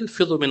ما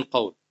يلفظ من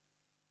قول،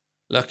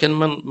 لكن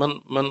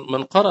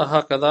من قرأ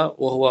هكذا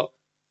وهو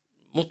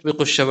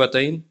مطبق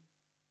الشفتين،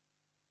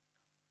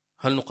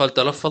 هل نقال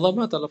تلفظ؟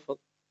 ما تلفظ.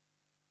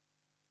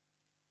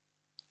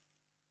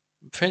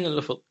 فين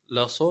اللفظ؟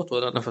 لا صوت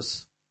ولا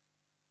نفس.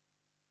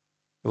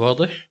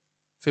 واضح؟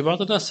 في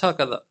بعض الناس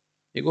هكذا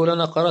يقول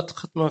أنا قرأت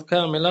ختمة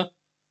كاملة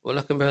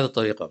ولكن بهذه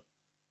الطريقة.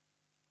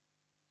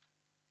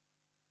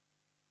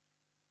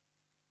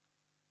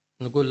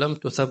 نقول لم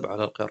تثب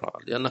على القراءة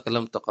لأنك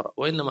لم تقرأ،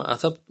 وإنما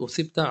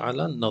أثبت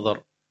على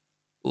النظر.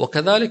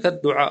 وكذلك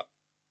الدعاء،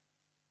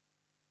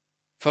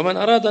 فمن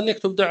أراد أن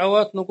يكتب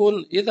دعوات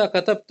نقول إذا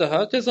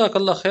كتبتها جزاك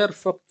الله خير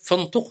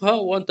فانطقها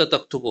وأنت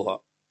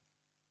تكتبها،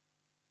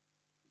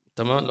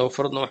 تمام. لو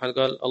فرضنا واحد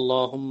قال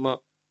اللهم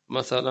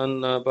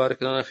مثلا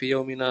بارك لنا في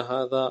يومنا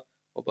هذا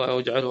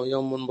واجعله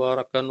يوم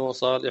مباركا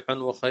وصالحا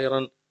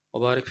وخيرا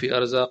وبارك في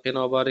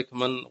أرزاقنا وبارك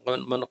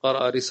من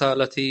قرأ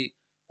رسالتي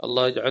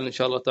الله يجعل إن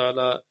شاء الله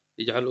تعالى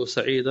يجعله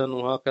سعيدا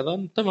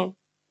وهكذا، تمام،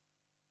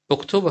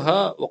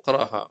 اكتبها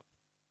واقرأها.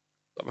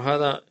 طبعا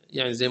هذا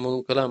يعني زي ما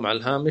نقول كلام على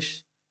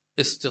الهامش،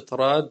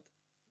 استطراد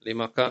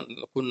لما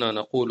كنا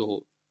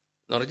نقوله.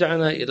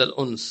 رجعنا إلى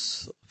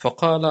الأنس،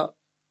 فقال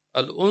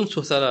الأنس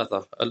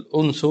ثلاثة.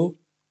 الأنس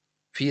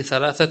في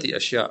ثلاثة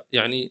أشياء،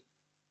 يعني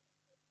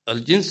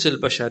الجنس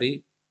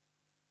البشري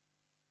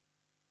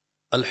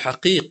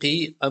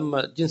الحقيقي،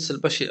 أما الجنس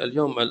البشري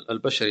اليوم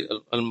البشري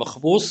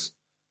المخبوص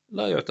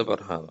لا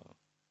يعتبر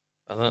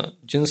هذا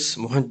جنس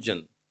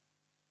مهجن،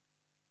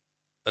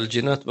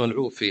 الجينات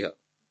ملعوب فيها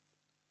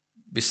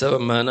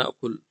بسبب ما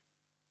نأكل،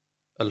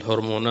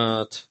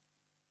 الهرمونات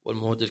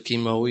والمواد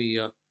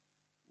الكيماوية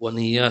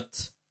ونيات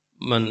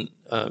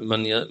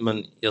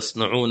من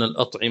يصنعون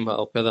الأطعمة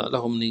أو كذا،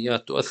 لهم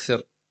نيات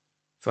تؤثر.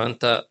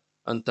 فأنت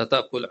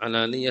تأكل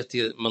على نية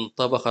من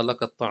طبخ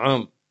لك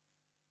الطعام،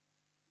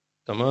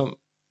 تمام.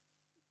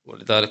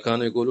 ولذلك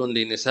كانوا يقولون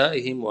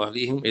لنسائهم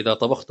وأهليهم إذا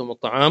طبختم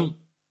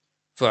الطعام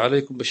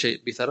فعليكم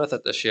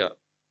بثلاثة أشياء: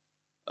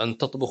 أن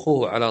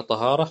تطبخوه على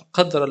طهارة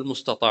قدر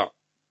المستطاع،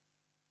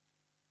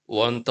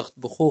 وأن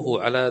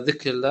تطبخوه على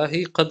ذكر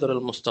الله قدر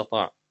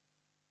المستطاع،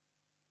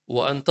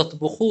 وأن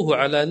تطبخوه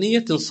على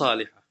نية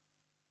صالحة.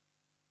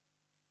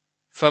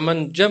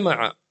 فمن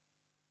جمع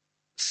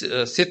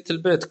ست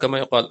البيت كما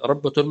يقال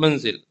ربة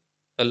المنزل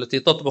التي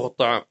تطبخ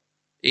الطعام،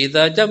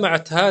 إذا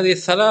جمعت هذه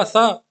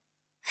الثلاثة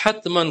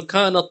حتما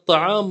كان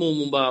الطعام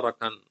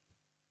مباركا،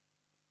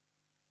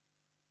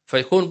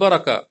 فيكون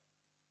بركة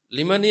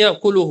لمن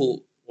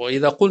يأكله.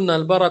 وإذا قلنا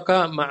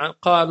البركة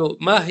قالوا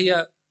ما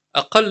هي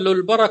أقل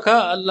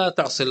البركة؟ ألا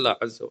تعصي الله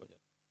عز وجل.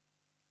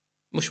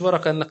 مش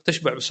بركة أنك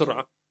تشبع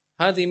بسرعة،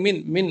 هذه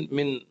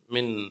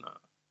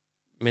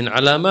من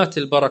علامات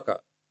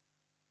البركة،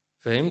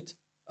 فهمت؟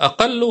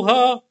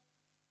 أقلها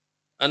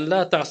أن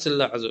لا تعصي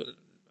الله عز وجل.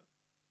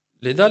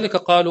 لذلك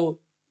قالوا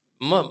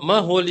ما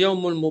هو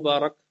اليوم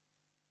المبارك؟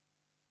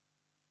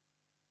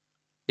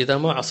 إذا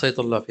ما عصيت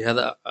الله في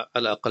هذا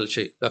على أقل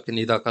شيء. لكن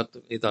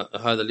إذا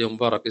هذا اليوم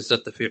مبارك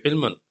ازددت فيه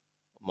علما،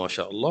 ما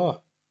شاء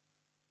الله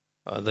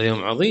هذا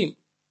يوم عظيم.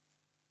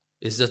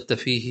 ازددت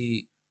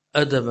فيه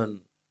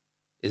أدبا،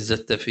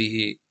 ازددت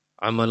فيه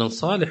عملا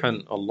صالحا،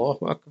 الله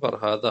أكبر،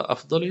 هذا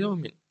أفضل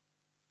يوم.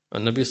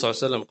 النبي صلى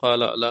الله عليه وسلم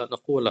قال لا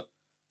نقول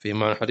في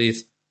معنى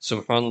الحديث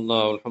سبحان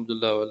الله والحمد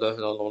لله ولا إله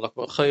إلا الله والله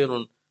أكبر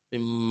خير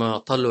مما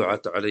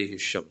طلعت عليه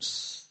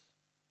الشمس.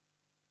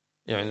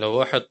 يعني لو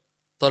واحد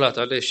طلعت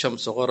عليه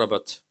الشمس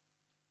وغربت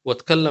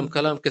وتكلم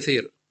كلام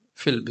كثير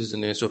في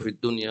البزنس وفي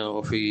الدنيا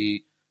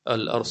وفي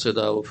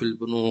الأرصدة وفي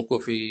البنوك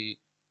وفي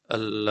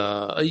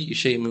أي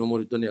شيء من أمور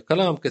الدنيا،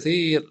 كلام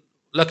كثير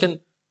لكن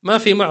ما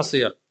في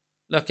معصية،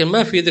 لكن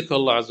ما في ذكر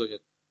الله عز وجل،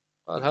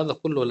 قال هذا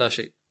كله لا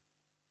شيء.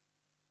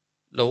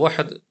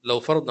 لو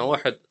فرضنا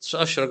واحد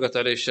أشرقت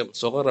عليه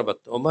الشمس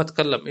وغربت وما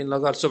تكلم إلا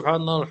قال سبحان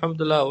الله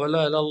والحمد لله ولا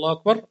إله إلا الله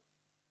أكبر،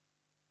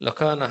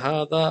 لكان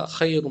هذا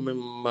خير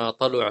مما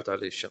طلعت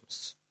عليه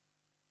الشمس.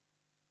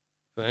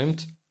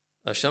 فهمت؟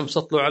 الشمس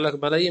تطلع على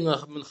ملايين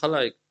من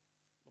خلائق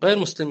غير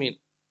مسلمين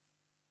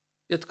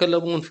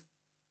يتكلمون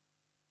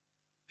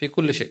في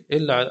كل شيء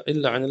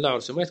إلا عن الله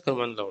ورسوله، ما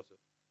يتكلمون عن الله ورسوله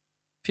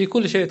في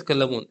كل شيء،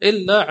 يتكلمون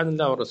إلا عن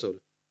الله ورسوله،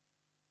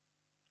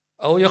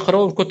 أو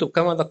يقرؤون كتب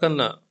كما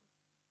ذكرنا.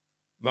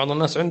 بعض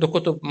الناس عنده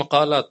كتب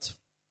مقالات،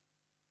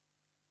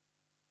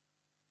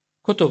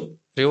 كتب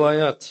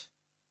روايات،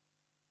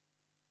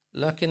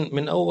 لكن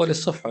من أول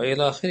الصفحة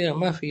إلى آخرها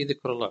ما في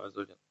ذكر الله عز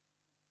وجل.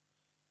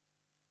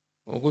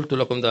 وقلت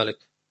لكم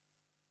ذلك،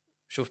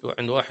 شفت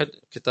عند واحد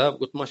كتاب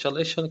قلت ما شاء الله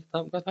إيش هذا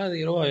الكتاب؟ قال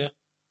هذه رواية.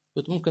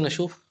 قلت ممكن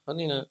أشوف،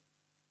 خلينا.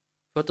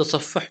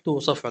 فتصفحته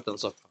صفحة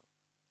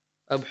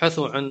أبحث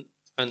عن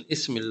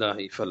اسم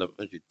الله فلم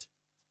أجد،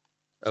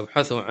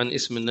 أبحث عن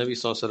اسم النبي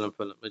صلى الله عليه وسلم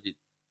فلم أجد.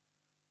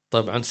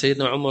 طبعا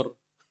سيدنا عمر،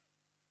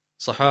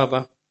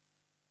 صحابة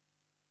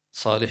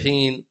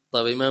صالحين،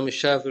 طيب الإمام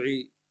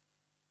الشافعي،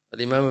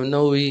 الإمام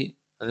النووي،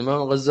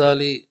 الإمام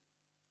الغزالي،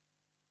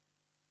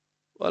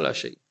 ولا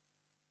شيء.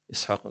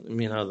 إسحاق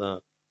مين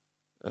هذا؟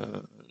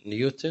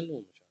 نيوتن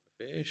ومش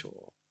عارف إيش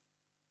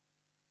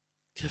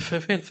كيف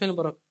فين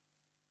البركة؟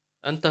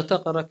 أنت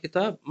تقرأ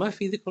كتاب ما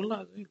في ذكر الله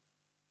عز وجل.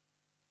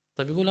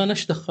 طيب يقول أنا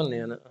إيش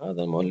دخلني أنا؟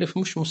 هذا المؤلف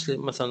مش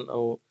مسلم مثلا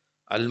أو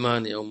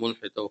علماني أو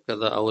ملحد أو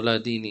كذا أو لا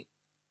ديني.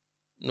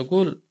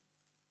 نقول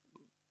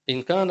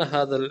إن كان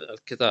هذا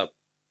الكتاب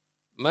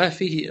ما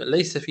فيه،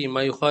 ليس فيه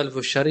ما يخالف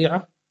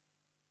الشريعة،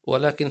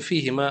 ولكن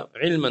فيه ما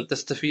علما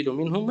تستفيد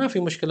منه، ما في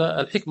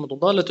مشكلة. الحكمة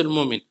ضالة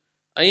المؤمن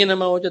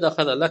أينما وجد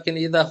أخذها. لكن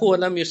إذا هو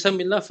لم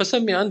يسمي الله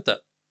فسمي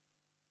أنت.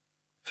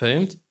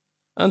 فهمت؟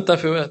 أنت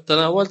في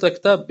تناولت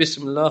كتاب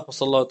بسم الله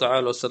وصلى الله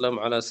تعالى وسلم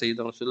على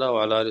سيدنا رسول الله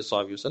وعلى آله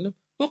وصحبه وسلم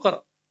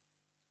واقرأ.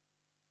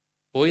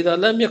 وإذا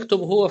لم يكتب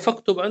هو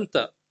فاكتب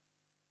أنت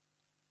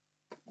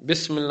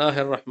بسم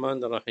الله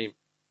الرحمن الرحيم.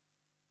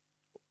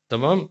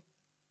 تمام؟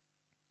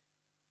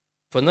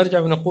 فنرجع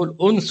ونقول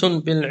أنس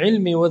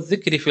بالعلم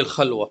والذكر في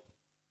الخلوة.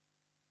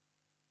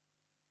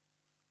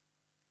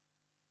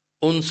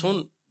 أنس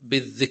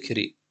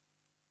بالذكر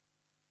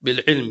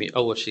بالعلم.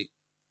 أول شيء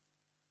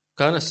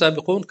كان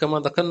السابقون كما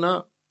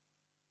ذكرنا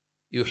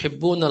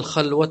يحبون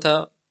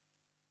الخلوة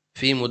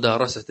في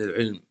مدارسة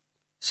العلم،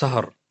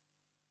 سهر.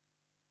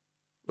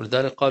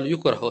 ولذلك قالوا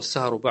يكره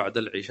السهر بعد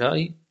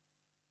العشاء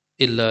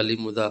إلا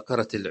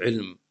لمذاكرة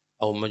العلم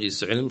أو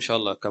مجلس علم، إن شاء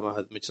الله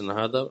كما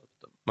مجلسنا هذا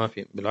ما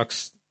في،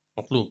 بالعكس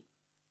مطلوب،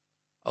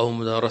 أو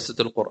مدارسة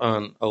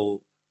القرآن،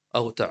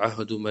 أو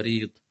تعهد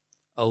مريض،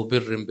 أو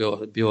بر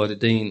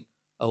بوالدين،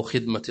 أو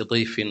خدمة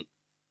ضيف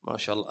ما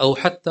شاء الله، أو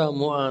حتى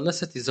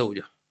مؤانسة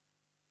زوجة.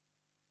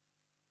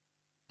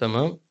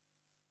 تمام.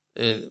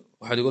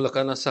 واحد يقول لك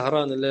أنا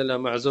سهران الليلة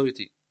مع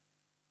زوجتي،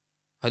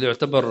 هل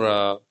يعتبر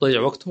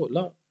ضيع وقته؟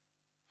 لا،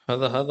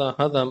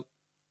 هذا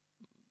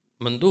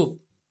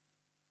مندوب،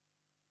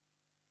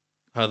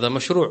 هذا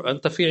مشروع،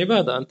 أنت في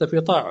عبادة، أنت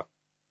في طاعة.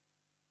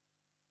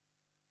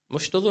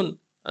 مش تظن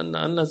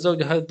أن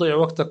الزوجة هذه تضيع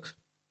وقتك،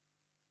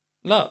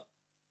 لا.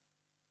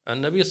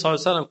 النبي صلى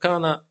الله عليه وسلم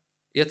كان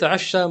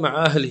يتعشى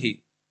مع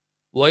أهله،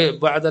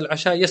 وبعد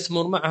العشاء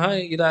يسمر معها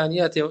إلى أن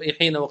يأتي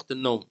حين وقت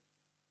النوم.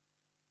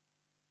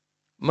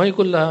 ما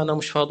يقول لها أنا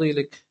مش فاضي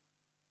لك،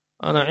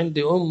 أنا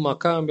عندي أمة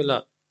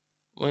كاملة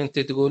وأنت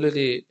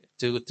تقولي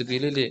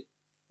لي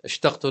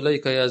اشتقت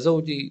إليك يا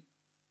زوجي.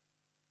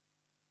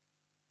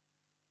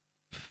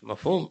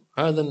 مفهوم؟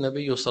 هذا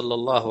النبي صلى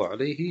الله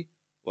عليه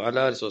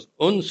وعلى آله وسلم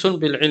أنس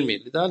بالعلم.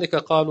 لذلك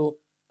قالوا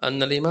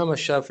أن الإمام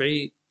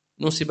الشافعي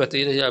نسبت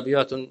إليه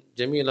أبيات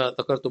جميلة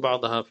ذكرت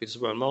بعضها في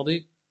الأسبوع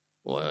الماضي،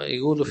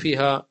 ويقول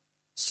فيها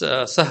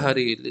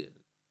سهري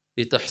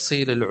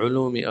لتحصيل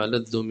العلوم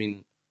ألذ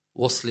من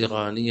وصل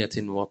غانية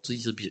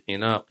وطيب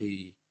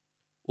عناقي،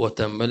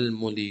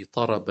 وتململي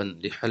طربا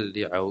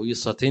لحل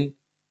عويصة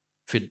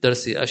في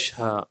الدرس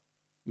أشهى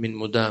من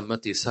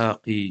مدامة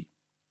ساقي،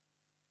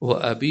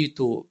 وأبيت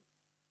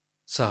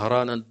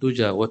سهران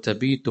الدجى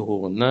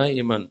وتبيته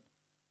نائما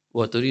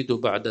وتريد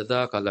بعد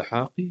ذاك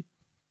لحاقي.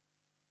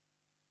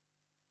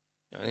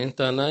 يعني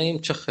أنت نايم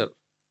تشخر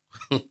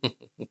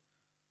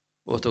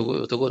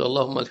وتقول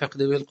اللهم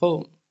الحقني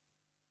بالقوم.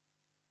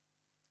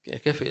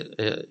 كيف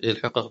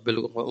يلحقك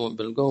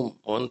بالقوم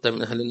وأنت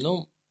من أهل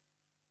النوم؟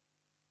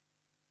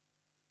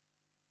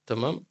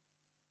 تمام.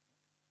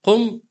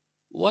 قم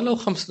ولو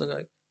 5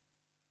 دقائق،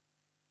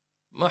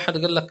 ما حد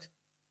قال لك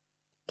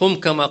قم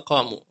كما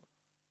قاموا.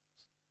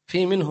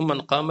 في منهم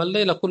من قام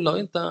الليل كله،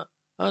 أنت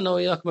أنا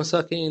وياك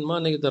مساكين ما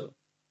نقدر،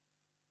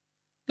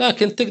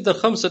 لكن تقدر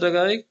 5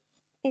 دقائق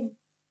قم.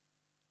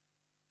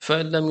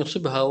 فإن لم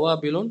يصبها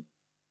وابل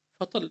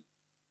فطل،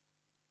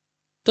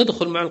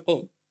 تدخل مع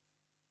القوم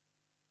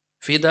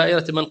في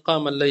دائرة من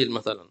قام الليل.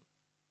 مثلا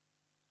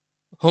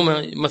هم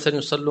مثلا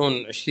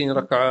يصلون 20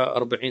 ركعة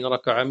 40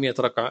 ركعة 100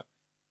 ركعة،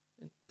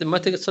 ما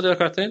تقدر تصلي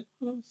ركعتين،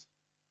 خلاص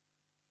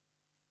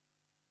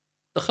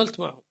دخلت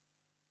معهم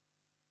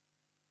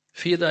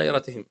في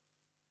دائرتهم.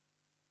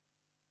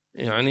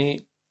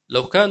 يعني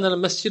لو كان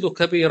المسجد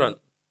كبيرا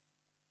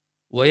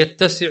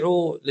ويتسع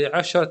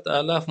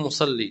ل10,000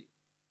 مصلي،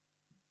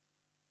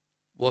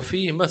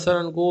 وفيه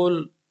مثلا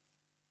نقول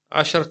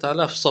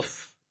 10,000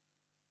 صف،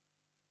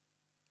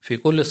 في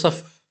كل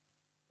صف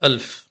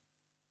 1000،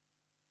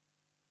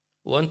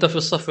 وأنت في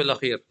الصف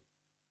الأخير،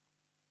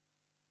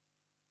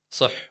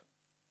 صح،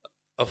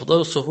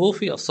 أفضل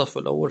الصفوف الصف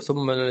الأول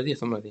ثم الذي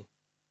ثم الذي.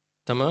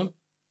 تمام.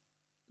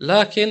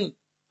 لكن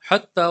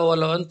حتى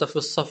ولو أنت في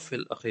الصف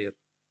الأخير،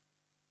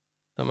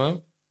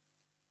 تمام،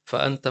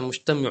 فأنت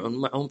مجتمع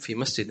معهم في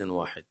مسجد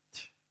واحد،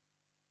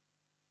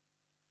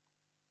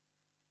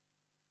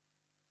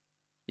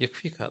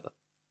 يكفيك هذا،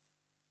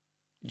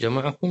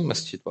 جمعكم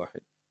مسجد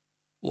واحد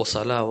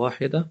وصلاة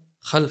واحدة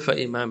خلف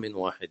إمام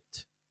واحد.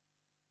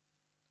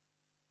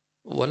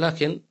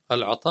 ولكن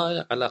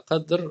العطايا على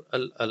قدر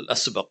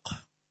الأسبق،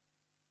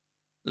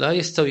 لا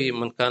يستوي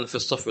من كان في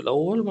الصف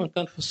الأول ومن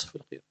كان في الصف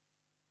الأخير،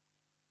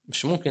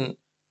 مش ممكن،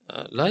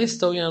 لا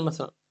يستويان.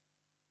 مثلا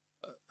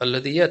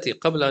الذي يأتي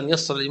قبل أن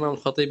يصل الإمام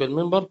الخطيب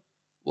المنبر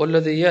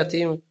والذي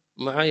يأتي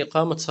مع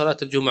إقامة صلاة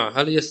الجمعة،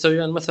 هل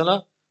يستويان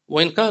مثلا؟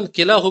 وإن كان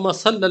كلاهما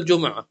صلى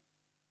الجمعة،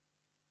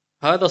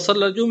 هذا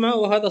صلى الجمعة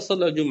وهذا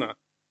صلى الجمعة،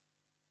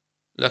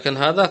 لكن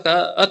هذاك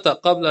أتى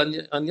قبل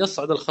أن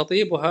يصعد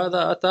الخطيب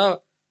وهذا أتى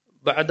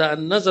بعد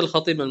أن نزل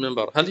خطيب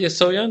المنبر، هل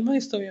يستويان؟ ما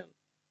يستويان.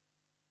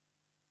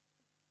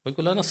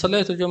 ويقول أنا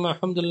صليت الجمعة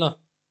الحمد لله،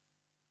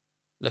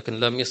 لكن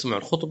لم يسمع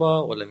الخطبة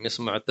ولم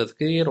يسمع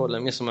التذكير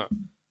ولم يسمع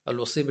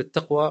الوصي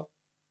بالتقوى.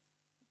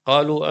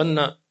 قالوا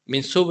أن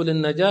من سبل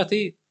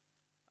النجاة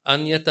أن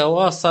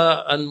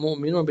يتواصى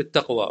المؤمنون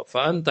بالتقوى.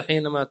 فأنت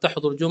حينما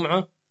تحضر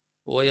جمعة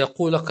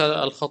ويقول لك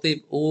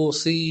الخطيب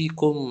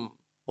أوصيكم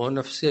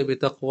ونفسي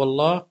بتقوى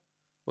الله،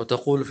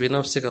 وتقول في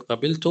نفسك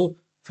قبلت،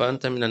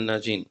 فأنت من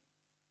الناجين.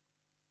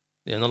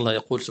 لأن الله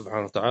يقول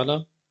سبحانه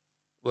وتعالى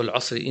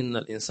والعصر إن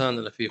الإنسان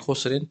لفي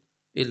خسر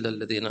إلا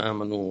الذين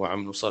آمنوا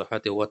وعملوا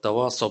الصالحات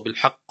وتواصوا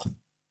بالحق،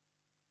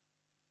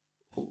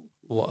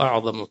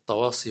 وأعظم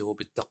التواصي هو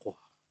بالتقوى.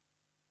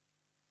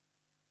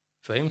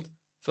 فهمت؟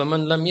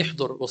 فمن لم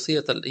يحضر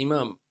وصية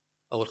الإمام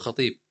أو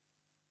الخطيب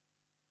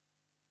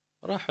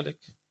راح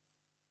لك،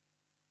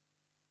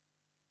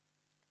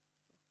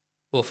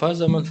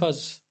 وفاز من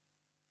فاز.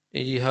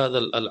 يجي هذا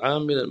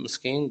العامل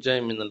المسكين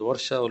جاي من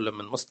الورشة ولا من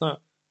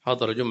المصنع،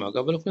 حضر الجمعة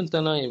قبلك وانت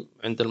نايم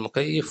عند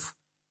المكيف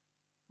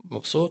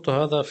مبسوط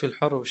هذا في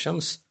الحر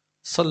والشمس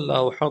صلى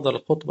وحضر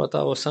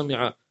الخطبة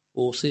وسمع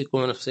أوصيكم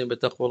ونفسي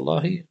بتقوى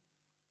الله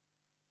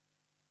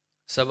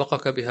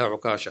سبقك بها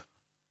عكاشة.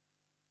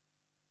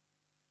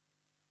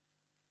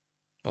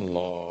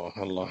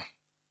 الله الله.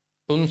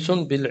 أنس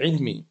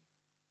بالعلم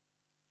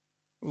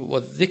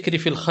والذكر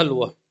في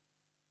الخلوة.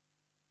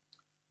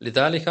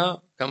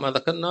 لذلك كما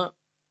ذكرنا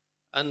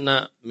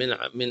أن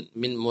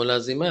من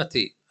ملازمات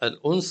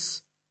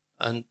الأنس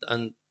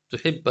أن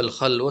تحب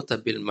الخلوة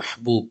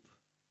بالمحبوب.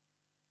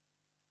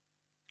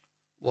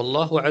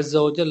 والله عز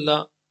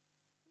وجل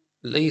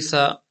ليس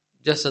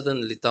جسدا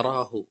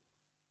لتراه،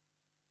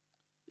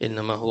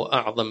 إنما هو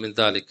أعظم من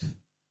ذلك.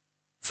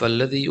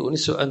 فالذي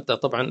يؤنس أنت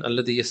طبعا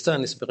الذي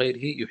يستأنس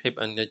بغيره يحب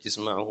أن يجلس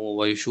معه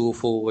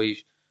ويشوفه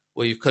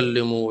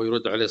ويكلمه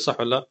ويرد عليه، صح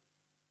ولا لا؟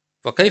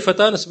 فكيف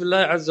تأنس بالله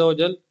عز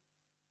وجل؟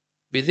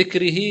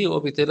 بذكره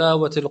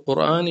وبتلاوة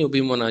القرآن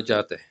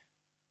وبمناجاته.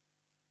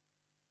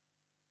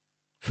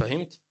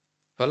 فهمت؟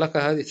 فلك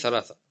هذه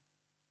الثلاثة،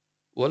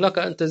 ولك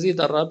أن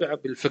تزيد الرابعة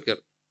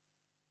بالفكر.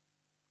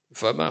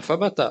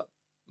 فمتى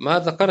ما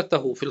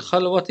ذكرته في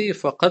الخلوة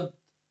فقد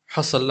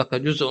حصل لك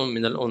جزء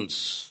من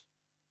الأنس،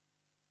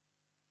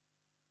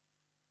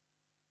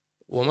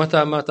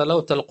 ومتى ما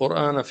تلوت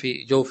القرآن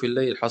في جوف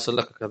الليل حصل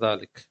لك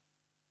كذلك،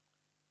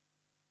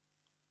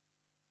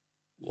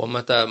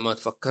 ومتى ما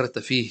فكرت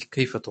فيه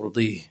كيف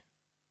ترضيه،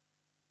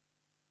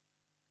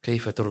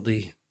 كيف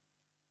ترضيه.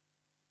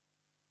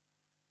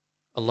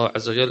 الله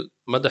عز وجل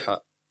مدح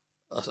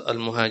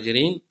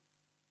المهاجرين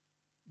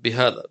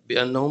بهذا،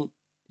 بأنهم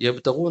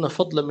يبتغون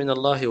فضلا من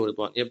الله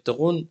ورضوان،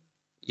 يبتغون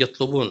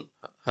يطلبون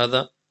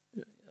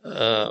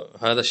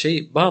هذا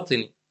شيء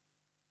باطني.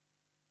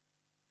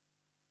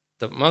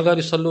 طب ما قال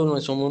يصلون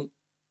ويصومون؟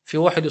 في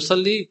واحد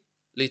يصلي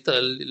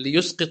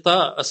ليسقط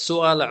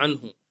السؤال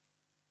عنه،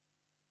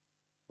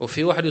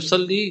 وفي واحد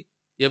يصلي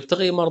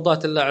يبتغي مرضاة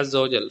الله عز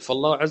وجل.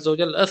 فالله عز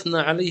وجل أثنى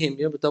عليهم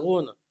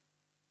يبتغون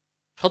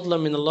فضلا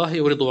من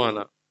الله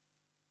ورضوانا،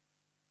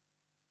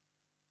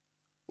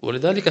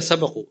 ولذلك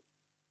سبقوا.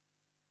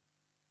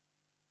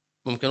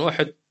 ممكن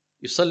واحد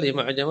يصلي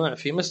مع جماعة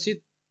في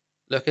مسجد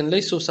لكن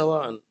ليسوا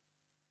سواء.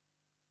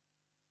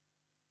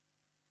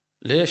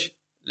 ليش؟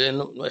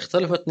 لأنه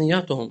اختلفت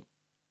نياتهم.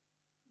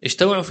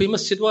 اجتمعوا في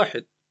مسجد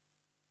واحد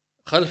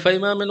خلف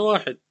إمام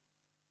واحد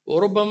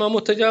وربما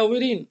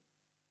متجاورين،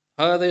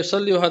 هذا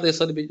يصلي وهذا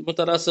يصلي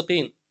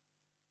متلاصقين،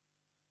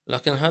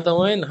 لكن هذا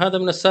وين؟ هذا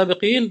من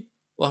السابقين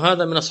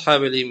وهذا من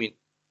أصحاب اليمين.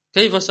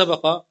 كيف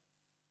سبق؟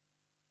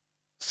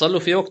 صلوا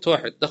في وقت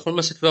واحد، دخلوا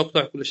المسجد في وقت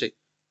واحد، كل شيء،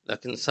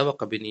 لكن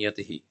سبق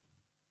بنيته.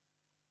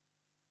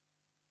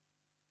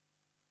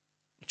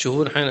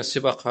 تشوفون حين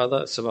السباق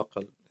هذا، السباق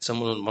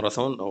يسمونه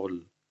الماراثون أو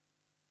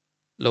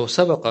لو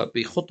سبق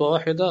بخطوة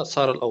واحدة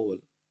صار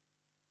الأول،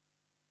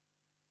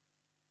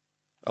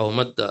 أو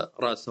مد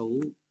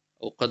رأسه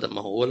أو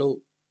قدمه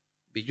ولو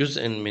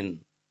بجزء من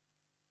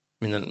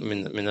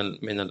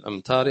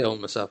الأمتار أو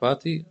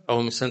المسافات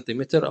أو من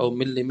سنتيمتر أو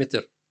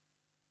مليمتر،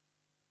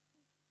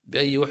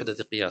 بأي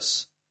وحدة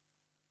قياس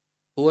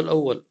هو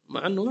الأول،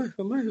 مع أنه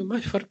ما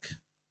في فرق.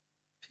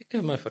 في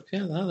كم ما فرق؟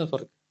 هذا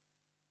فرق،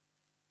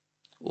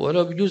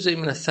 ولو بجزء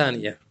من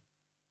الثانية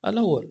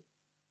الأول،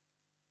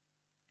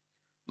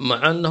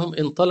 مع أنهم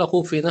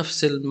انطلقوا في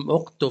نفس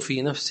الوقت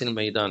وفي نفس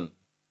الميدان،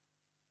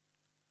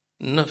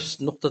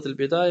 نفس نقطة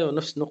البداية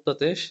ونفس نقطة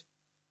إيش؟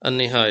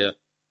 النهاية،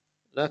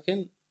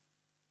 لكن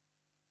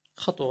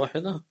خطوة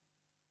واحدة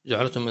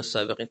جعلتهم من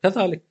السابقين.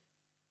 كذلك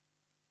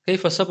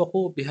كيف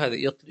سبقوا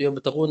بهذه؟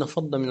 يبتغون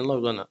فضلا من الله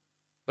ولنا.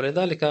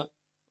 فلذلك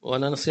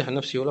وأنا نصيحة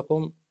نفسي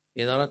ولكم،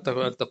 إذا أردت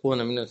أن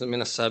تكون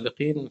من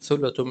السابقين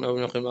ثلة من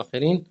أولئك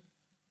الآخرين،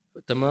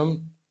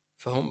 تمام،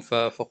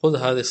 فخذ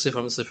هذه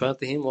الصفة من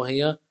صفاتهم،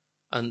 وهي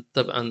أن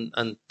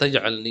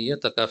تجعل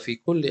نيتك في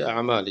كل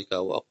أعمالك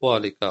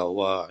وأقوالك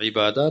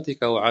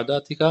وعباداتك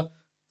وعاداتك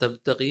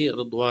تبتغي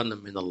رضوانا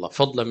من الله،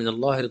 فضلا من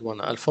الله،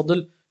 رضوانا.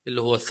 الفضل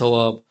اللي هو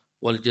الثواب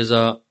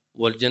والجزاء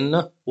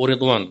والجنة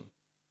ورضوان.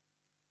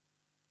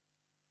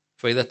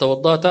 فإذا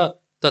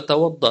توضأت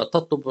تتوضأ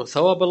تطلب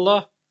ثواب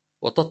الله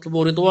وتطلب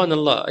رضوان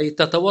الله، أي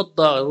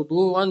تتوضأ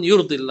رضوان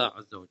يرضي الله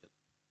عز وجل.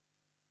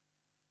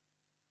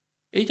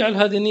 اجعل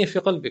هذه النية في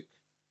قلبك.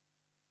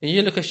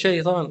 يجي لك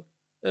الشيطان،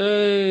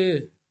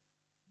 ايه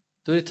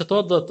تريد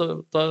تتوضأ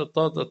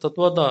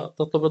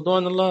تطلب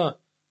رضوان الله،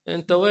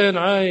 انت وين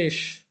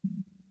عايش؟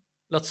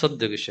 لا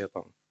تصدق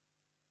الشيطان،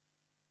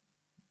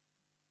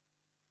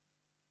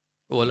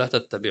 ولا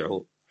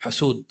تتبعه.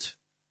 حسود،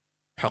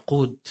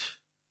 حقود،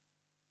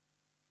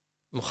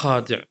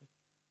 مخادع،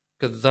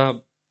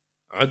 كذاب،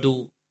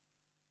 عدو،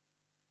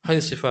 هذه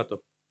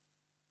صفاته.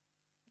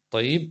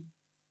 طيب،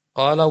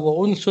 قال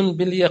وأنس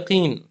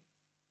باليقين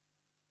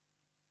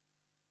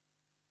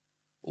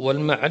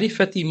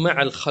والمعرفة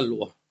مع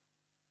الخلوة.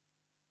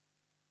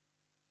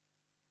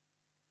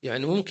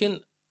 يعني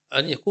ممكن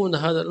أن يكون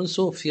هذا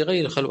الأنس في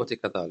غير الخلوة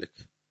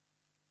كذلك،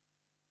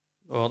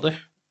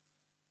 واضح؟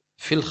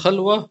 في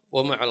الخلوة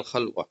ومع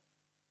الخلوة،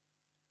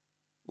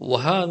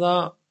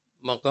 وهذا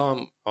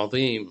مقام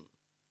عظيم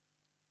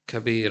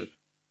كبير.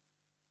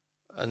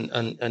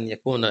 أن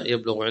يكون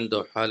يبلغ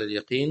عنده حال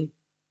اليقين،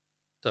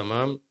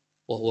 تمام،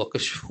 وهو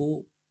كشف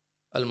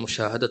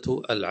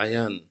المشاهدة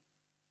العيان،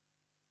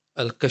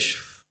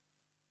 الكشف،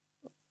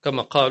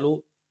 كما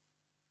قالوا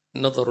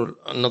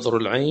نظر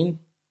العين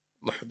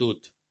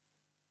محدود،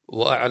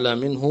 وأعلى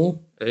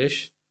منه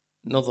إيش؟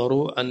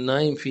 نظر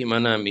النائم في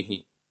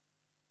منامه،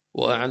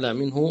 وأعلى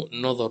منه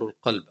نظر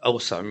القلب،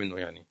 أوسع منه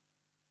يعني،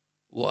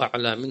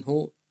 وأعلى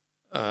منه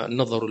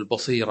نظر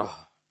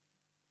البصيرة،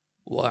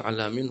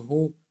 وأعلى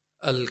منه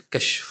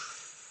الكشف.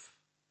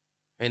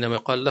 حينما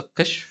يقال لك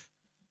كشف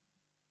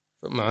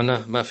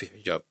معناه ما في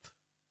حجاب،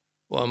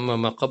 وأما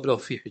ما قبله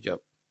في حجاب،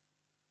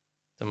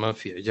 تمام،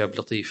 في حجاب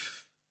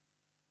لطيف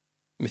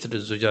مثل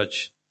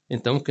الزجاج.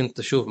 أنت ممكن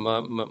تشوف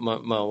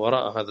ما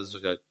وراء هذا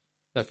الزجاج،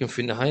 لكن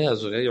في النهاية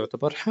الزجاج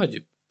يعتبر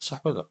حاجب،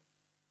 صح ولا؟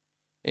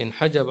 إن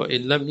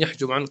لم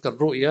يحجب عنك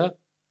الرؤية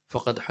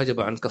فقد حجب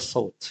عنك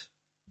الصوت،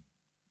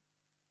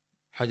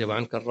 حجب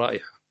عنك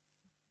الرائحة.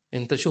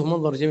 أنت تشوف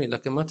منظر جميل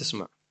لكن ما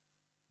تسمع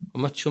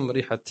وما تشم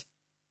ريحة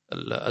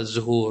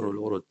الزهور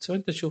والورود.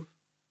 أنت تشوف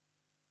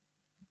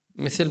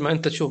مثل ما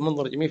أنت تشوف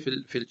منظر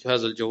جميل في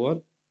جهاز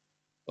الجوال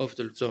أو في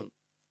التلفزيون،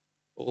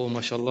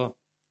 وما شاء الله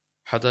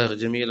حدائق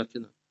جميلة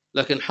كده،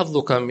 لكن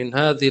حظك من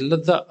هذه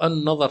اللذة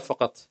النظر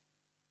فقط،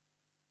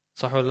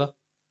 صح ولا لا؟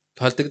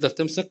 هل تقدر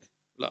تمسك؟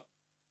 لا.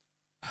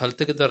 هل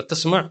تقدر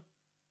تسمع؟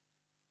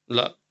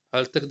 لا.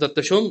 هل تقدر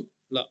تشم؟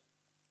 لا.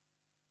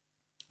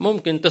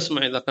 ممكن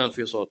تسمع إذا كان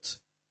في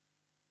صوت،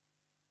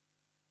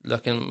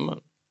 لكن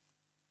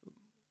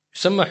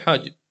يسمى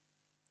حاجب.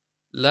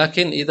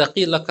 لكن إذا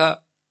قيل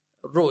لك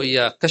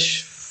رؤيا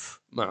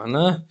كشف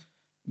معناه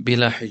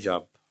بلا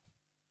حجاب،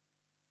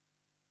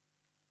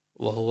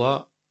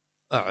 وهو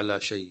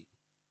أعلى شيء.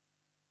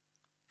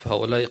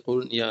 فهؤلاء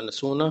يقولون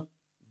يأنسون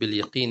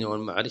باليقين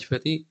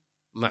والمعرفة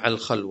مع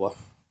الخلوة،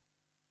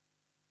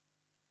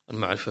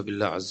 المعرفة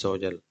بالله عز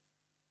وجل.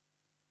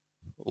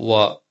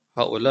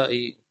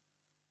 وهؤلاء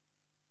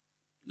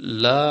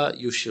لا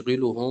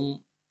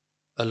يشغلهم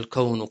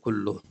الكون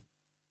كله.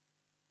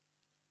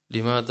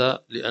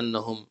 لماذا؟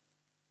 لأنهم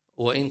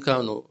وإن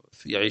كانوا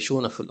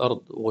يعيشون في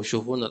الأرض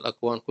ويشوفون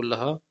الأكوان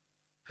كلها،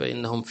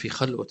 فإنهم في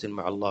خلوة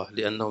مع الله،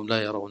 لأنهم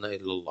لا يرون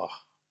إلا الله.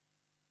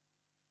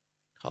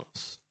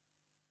 خلاص،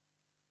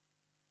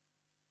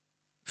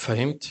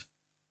 فهمت؟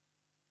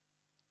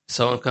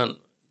 سواء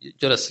كان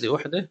جلس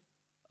لوحده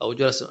أو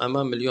جلس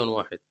أمام مليون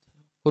واحد،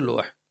 كل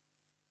واحد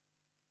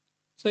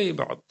زي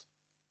بعض.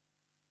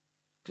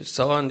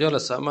 سواء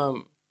جلس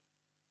أمام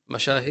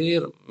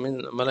مشاهير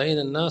من ملايين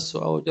الناس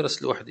أو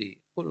جلس لوحده،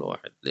 كل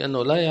واحد،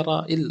 لأنه لا يرى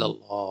إلا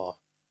الله.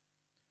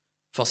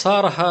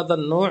 فصار هذا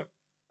النوع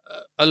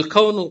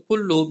الكون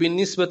كله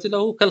بالنسبة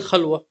له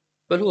كالخلوة،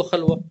 بل هو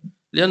خلوة،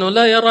 لأنه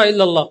لا يرى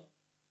إلا الله،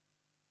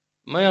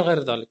 ما يرى غير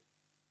ذلك.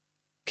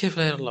 كيف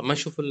لا يرى الله؟ ما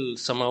يشوف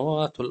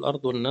السماوات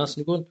والأرض والناس؟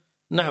 نقول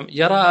نعم،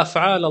 يرى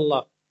أفعال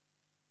الله،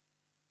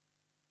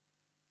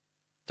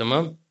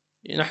 تمام.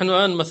 نحن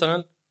الآن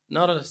مثلا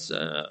نرى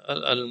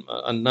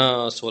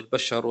الناس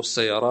والبشر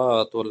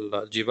والسيارات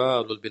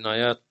والجبال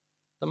والبنايات،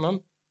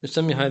 تمام،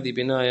 نسمي هذه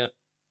بناية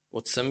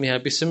وتسميها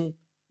باسم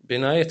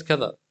بناية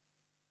كذا،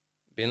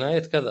 بناية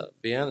كذا،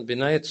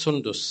 بناية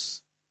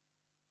سندس،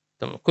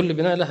 تمام. كل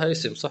بناية لها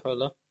اسم، صح ولا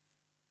لا؟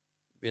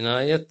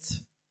 بناية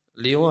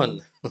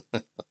ليوان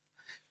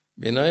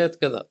بناية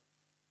كذا.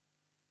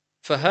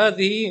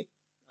 فهذه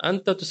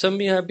أنت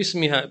تسميها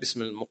باسمها،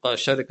 باسم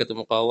شركة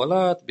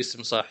المقاولات،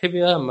 باسم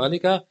صاحبها،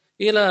 مالكها،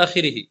 إلى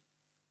آخره.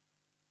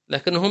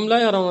 لكن هم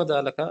لا يرون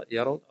ذلك،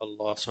 يرون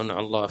الله، صنع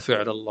الله،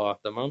 فعل الله،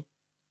 تمام.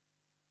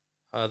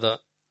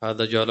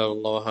 هذا جلال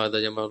الله،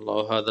 وهذا جمال الله،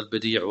 وهذا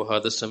البديع،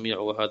 وهذا السميع،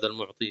 وهذا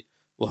المعطي،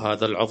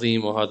 وهذا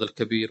العظيم، وهذا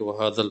الكبير،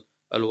 وهذا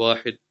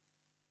الواحد.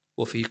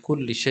 وفي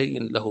كل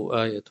شيء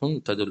له آية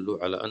تدل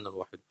على أن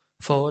الواحد.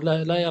 فهو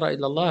لا يرى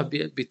إلا الله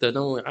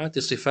بتنوعات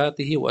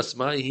صفاته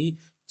وأسمائه،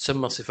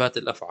 تسمى صفات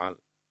الأفعال.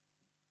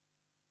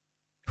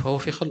 فهو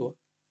في خلوة.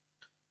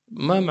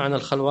 ما معنى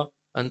الخلوة؟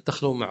 أن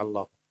تخلو مع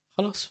الله،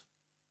 خلاص،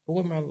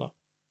 هو مع الله.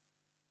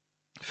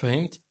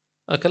 فهمت؟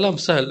 الكلام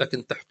سهل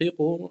لكن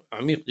تحقيقه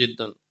عميق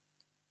جدا.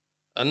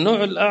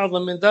 النوع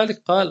الأعظم من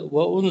ذلك قال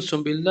وأنس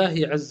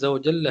بالله عز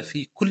وجل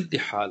في كل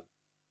حال.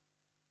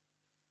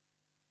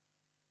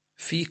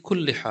 في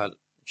كل حال،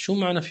 شو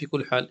معنى في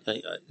كل حال؟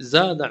 يعني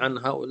زاد عن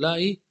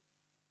هؤلاء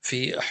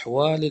في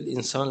أحوال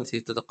الإنسان التي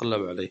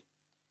تتقلب عليه.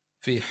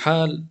 في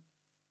حال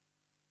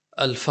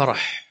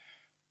الفرح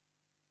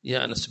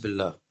يأنس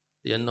بالله،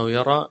 لأنه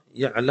يرى،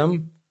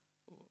 يعلم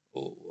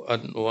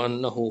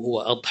وأنه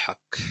هو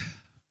أضحك،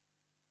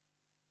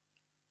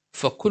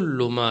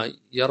 فكل ما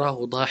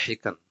يراه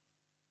ضاحكا،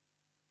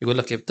 يقول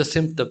لك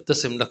ابتسم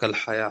تبتسم لك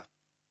الحياة،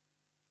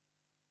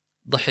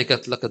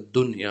 ضحكت لك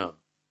الدنيا،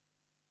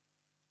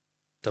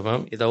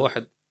 تمام. إذا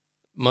واحد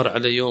مر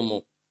عليه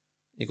يومه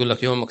يقول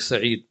لك يومك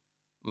سعيد،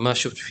 ما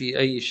شفت فيه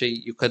أي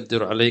شيء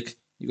يكدر عليك،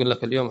 يقول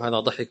لك اليوم هذا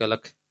ضحك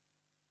لك.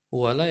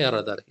 هو لا يرى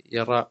ذلك،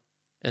 يرى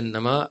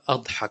إنما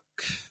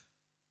أضحك،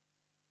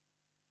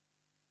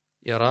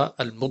 يرى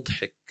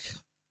المضحك،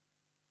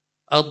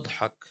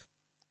 أضحك.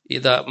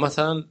 إذا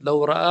مثلا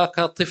لو رآك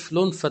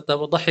طفل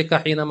فضحك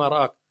حينما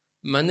رآك،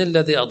 من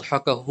الذي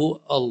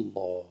أضحكه؟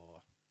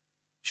 الله.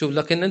 شوف،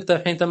 لكن أنت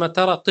حينما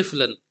ترى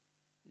طفلا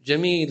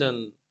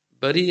جميلا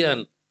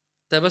بريئا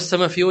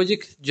تبسم في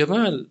وجهك،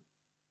 جمال،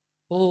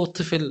 هو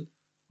طفل،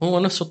 هو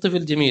نفسه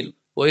الطفل جميل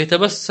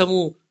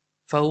ويتبسم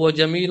فهو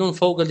جميل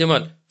فوق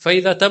الجمال.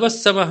 فإذا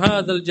تبسم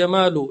هذا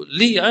الجمال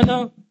لي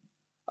أنا،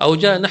 أو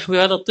جاء نحو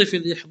هذا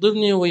الطفل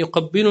يحضنني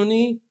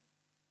ويقبلني،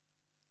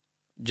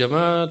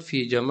 جمال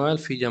في جمال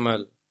في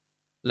جمال.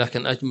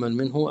 لكن أجمل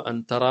منه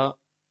أن ترى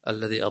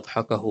الذي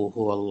أضحكه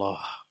هو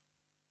الله،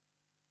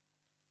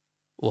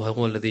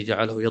 وهو الذي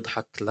جعله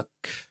يضحك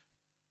لك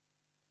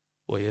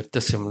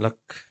ويرتسم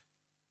لك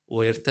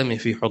ويرتمي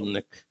في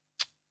حضنك،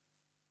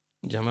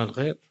 جمال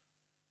غير.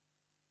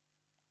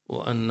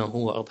 وأنه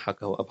هو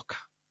أضحك وأبكى.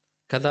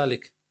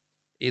 كذلك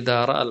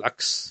إذا رأى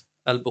العكس،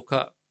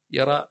 البكاء،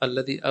 يرى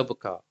الذي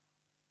أبكى،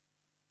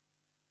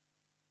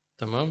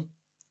 تمام،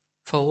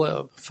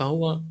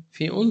 فهو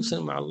في أنس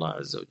مع الله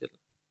عز وجل.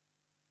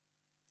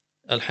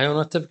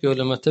 الحيوانات تبكي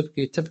ولما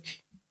تبكي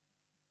تبكي.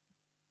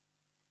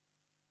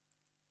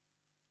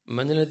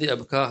 من الذي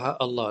أبكاها؟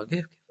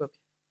 الله.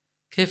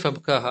 كيف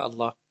أبكاها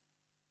الله؟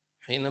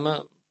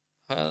 حينما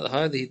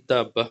هذه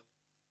الدابة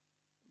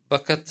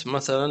بكت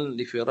مثلا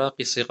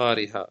لفراق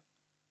صغارها،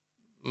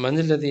 من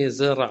الذي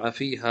زرع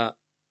فيها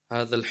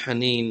هذا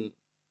الحنين؟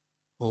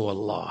 هو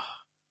الله.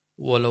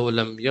 ولو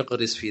لم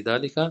يغرس في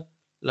ذلك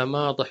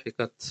لما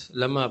ضحكت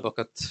لما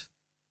بكت،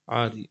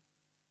 عادي.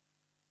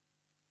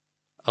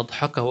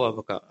 أضحك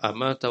وأبكى،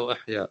 أمات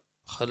وأحيا،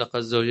 خلق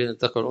الزوجين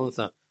الذكر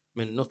والأنثى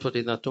من نطفة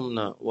إذا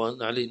تمنى،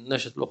 وأن عليه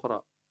النشأة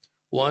الأخرى،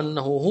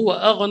 وأنه هو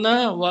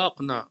أغنى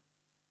وأقنى.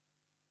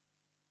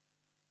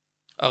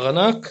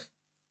 أغناك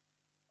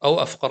أو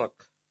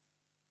أفقرك.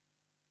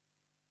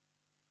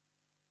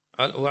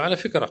 وعلى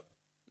فكرة،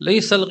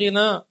 ليس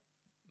الغنى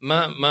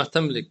ما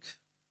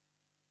تملك،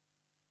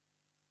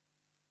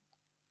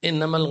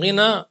 إنما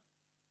الغنى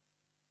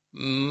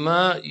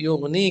ما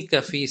يغنيك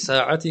في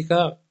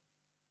ساعتك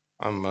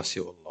عما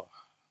سوى الله.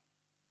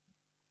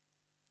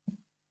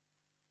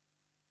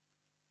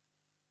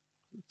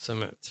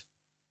 سمعت؟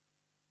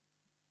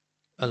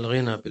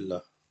 الغنى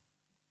بالله.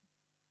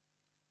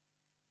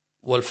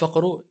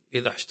 والفقر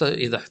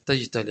إذا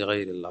احتجت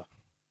لغير الله،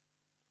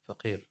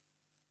 فقير.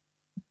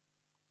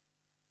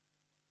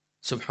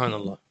 سبحان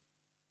الله.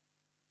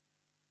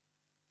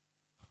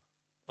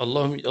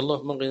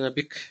 اللهم غنى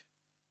بك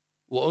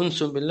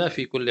وأنس بالله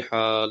في كل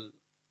حال،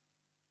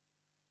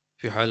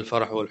 في حال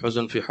الفرح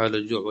والحزن، في حال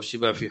الجوع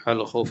والشبع، في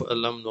حال الخوف،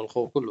 الأمن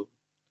والخوف، كله.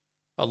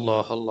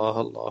 الله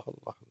الله الله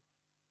الله.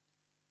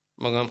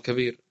 مقام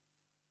كبير.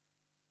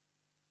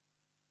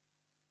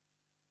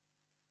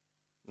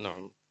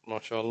 نعم، ما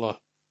شاء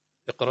الله.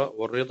 اقرأ.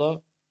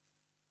 والرضا.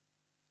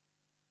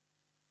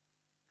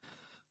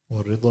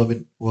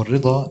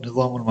 والرضا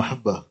نظام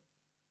المحبة،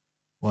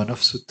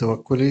 ونفس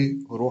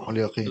التوكل وروح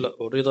اليقين. لا،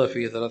 الرضا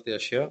فيه 3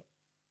 أشياء: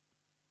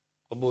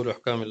 قبول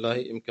أحكام الله.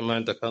 يمكن ما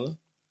عندك هذا.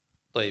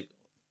 طيب.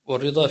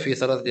 والرضا فيه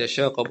 3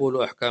 أشياء: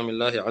 قبول أحكام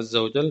الله عز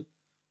وجل،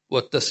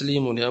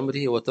 والتسليم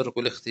لأمره، وترك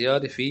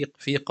الاختيار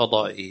في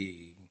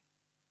قضائه.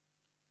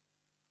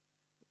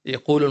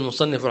 يقول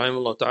المصنف رحمه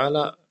الله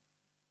تعالى: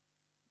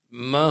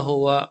 ما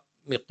هو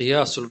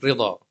مقياس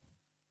الرضا؟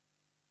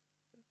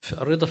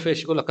 الرضا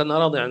فيش؟ يقول لك أنا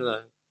راضي عن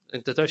الله.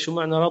 أنت تعرف شو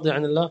معنى راضي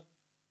عن الله؟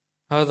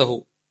 هذا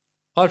هو.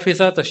 قال في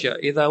 3 أشياء: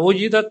 إذا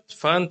وجدت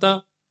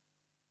فأنت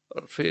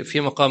في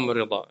مقام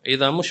الرضا،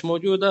 إذا مش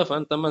موجودة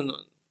فأنت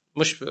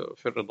مش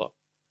في الرضا.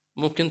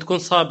 ممكن تكون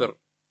صابر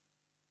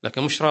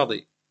لكن مش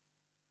راضي.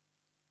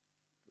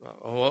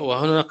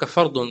 وهناك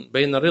فرق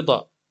بين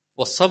الرضا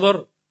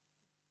والصبر.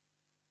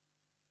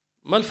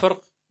 ما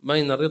الفرق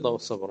بين الرضا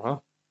والصبر؟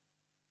 ها؟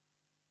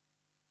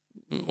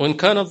 وإن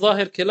كان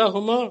الظاهر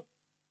كلاهما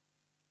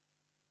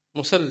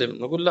مسلم،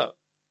 نقول لا.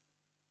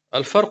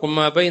 الفرق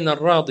ما بين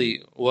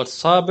الراضي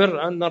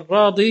والصابر أن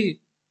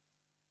الراضي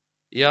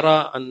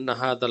يرى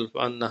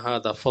أن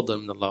هذا فضل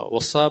من الله،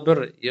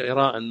 والصابر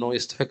يرى أنه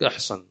يستحق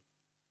أحسن.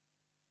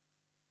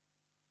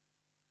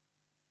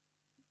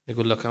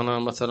 يقول لك أنا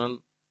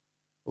مثلا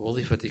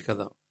وظيفتي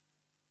كذا،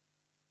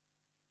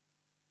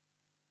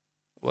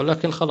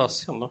 ولكن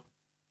خلاص يلا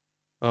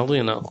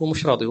راضينا. هو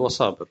مش راضي، هو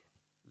صابر.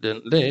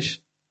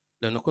 ليش؟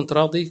 لأنه كنت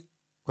راضي،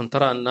 كنت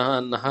ترى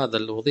أن هذا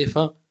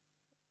الوظيفة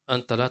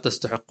أنت لا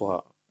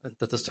تستحقها،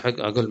 أنت تستحق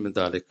أقل من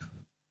ذلك.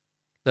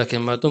 لكن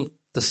ما دمت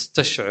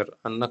تستشعر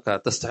أنك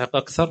تستحق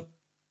أكثر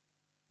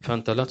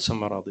فأنت لا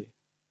تسمى راضي.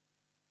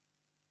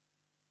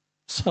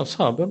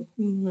 صابر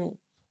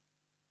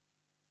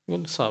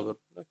يقول صابر.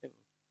 لكن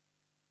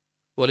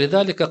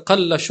ولذلك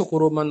قل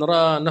شكر من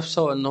رأى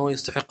نفسه أنه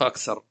يستحق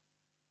أكثر.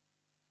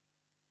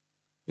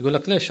 يقول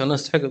لك ليش أنا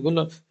أستحق؟ أقول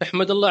له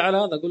احمد الله على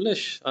هذا. أقول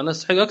ليش أنا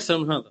أستحق أكثر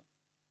من هذا؟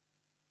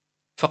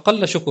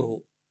 فقل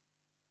شكره.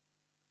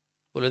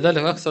 ولذلك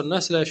أكثر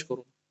الناس لا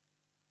يشكرون،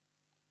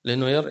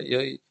 لأنه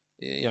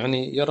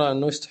يرى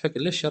أنه يستحق.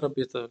 ليش يا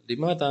ربي؟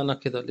 لماذا أنا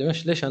كذا؟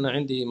 ليش أنا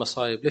عندي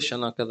مصايب؟ ليش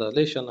أنا كذا؟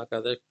 ليش أنا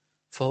كذا؟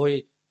 فهو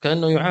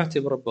كأنه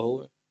يعاتب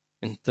ربه.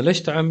 أنت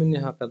ليش تعاملني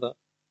هكذا؟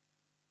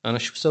 أنا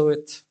شو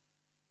سويت؟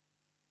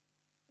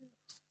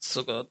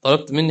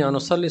 طلبت مني أن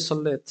أصلي،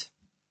 صليت.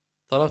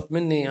 طلبت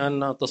مني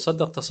أن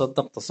أتصدق،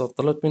 تصدقت.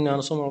 طلبت مني أن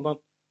أصوم رمضان.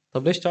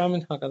 طب ليش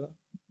تعاملني هكذا؟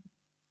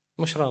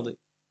 مش راضي.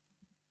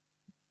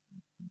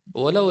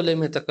 ولو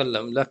لم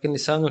يتكلم، لكن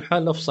لسان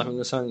الحال أفصح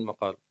من لسان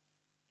المقال.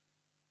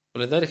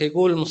 ولذلك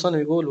يقول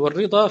المصنف، يقول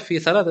والرضا في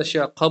 3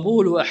 أشياء: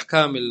 قبول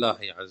أحكام الله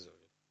عز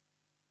وجل.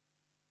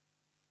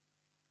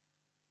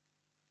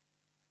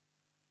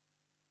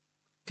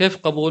 كيف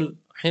قبول؟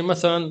 حين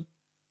مثلا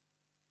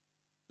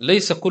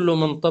ليس كل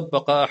من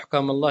طبق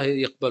أحكام الله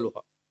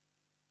يقبلها.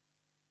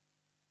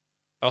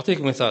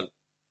 أعطيك مثال: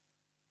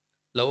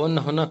 لو أن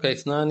هناك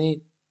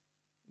 2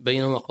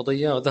 بينهما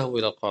قضية وذهبوا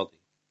إلى القاضي،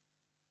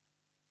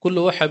 كل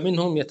واحد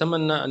منهم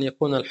يتمنى أن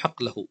يكون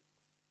الحق له،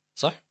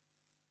 صح؟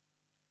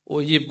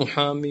 ويجيب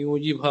محامي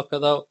ويجيب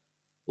هكذا،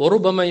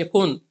 وربما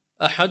يكون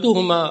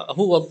أحدهما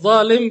هو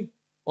الظالم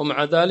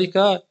ومع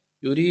ذلك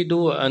يريد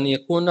أن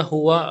يكون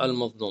هو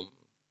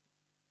المظلوم.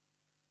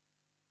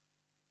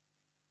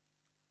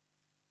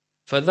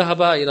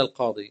 فذهب إلى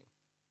القاضي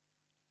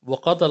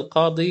وقضى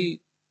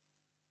القاضي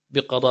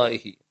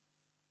بقضائه.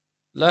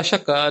 لا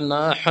شك أن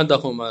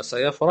أحدهما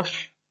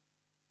سيفرح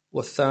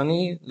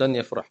والثاني لن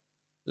يفرح،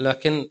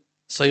 لكن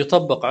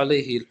سيطبق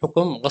عليه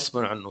الحكم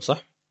غصبا عنه،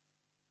 صح؟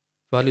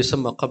 فهل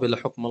يسمى قبل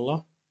حكم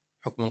الله؟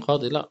 حكم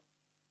القاضي لا،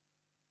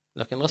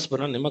 لكن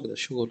غصبا عني ما أقدر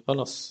شو أقول،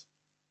 خلاص.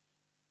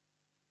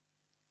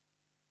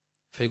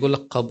 فيقول لك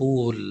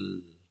قبول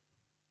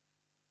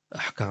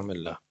أحكام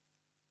الله.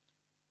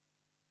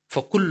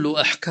 فكل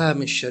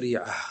أحكام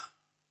الشريعة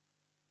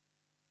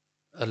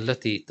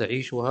التي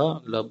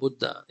تعيشها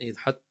لابد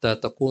حتى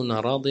تكون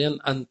راضيا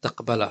أن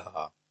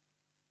تقبلها.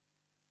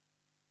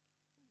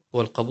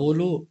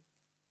 والقبول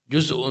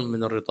جزء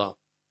من الرضا.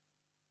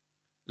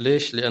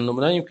 ليش؟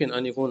 لأنه لا يمكن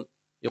أن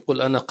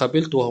يقول أنا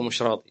قبلت وهو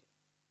مش راضي.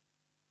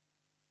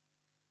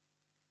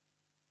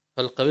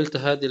 هل قبلت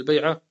هذه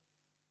البيعة؟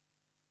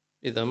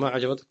 إذا ما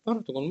عجبتك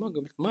ما تقول ما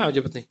قبلت، ما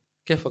عجبتني،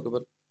 كيف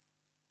أقبل؟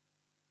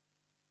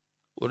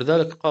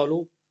 ولذلك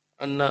قالوا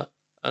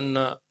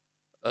أن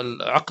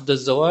عقد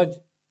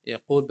الزواج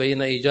يقول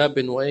بين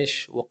إيجاب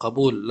وإيش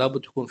وقبول،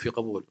 لابد يكون في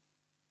قبول.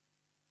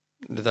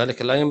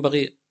 لذلك لا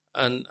ينبغي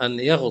أن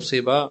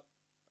يغصب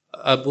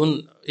أب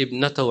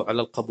ابنته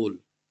على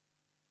القبول،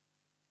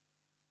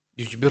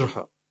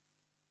 يجبرها،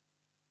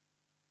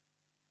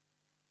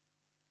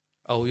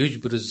 أو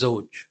يجبر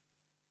الزوج.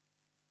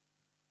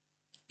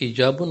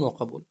 إيجاب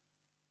وقبول،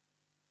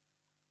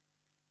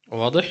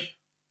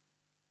 واضح؟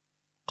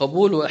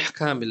 قبول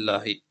أحكام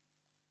الله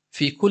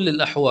في كل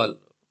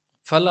الأحوال.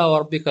 فلا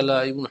وربك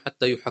لا يؤمنون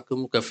حتى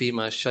يحكموك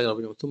فيما شجر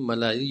بينهم ثم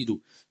لا يجدوا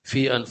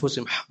في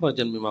أنفسهم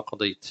حرجا مما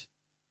قضيت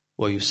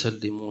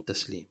ويسلموا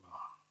تسليما.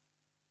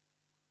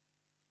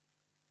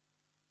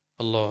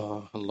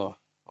 الله الله.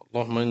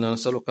 اللهم إنا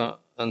نسألك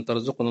أن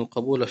ترزقنا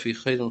القبول في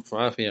خير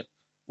وعافية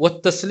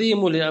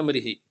والتسليم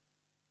لأمره.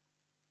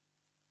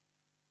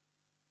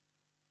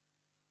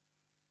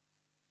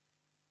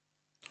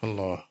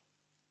 الله.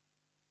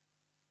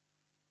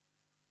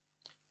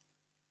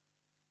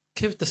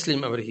 كيف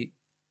تسليم أمره؟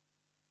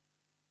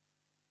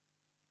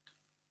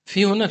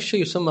 في هناك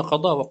شيء يسمى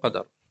قضاء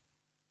وقدر،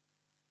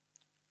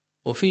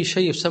 وفي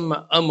شيء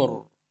يسمى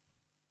أمر.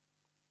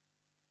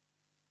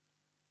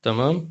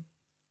 تمام؟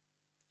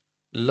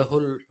 له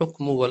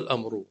الحكم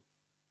والأمر.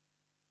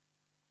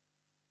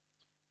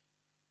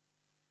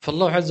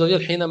 فالله عز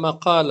وجل حينما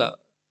قال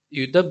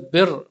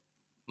يدبر،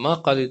 ما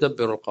قال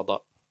يدبر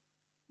القضاء،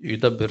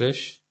 يدبر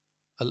إيش؟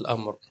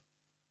 الأمر.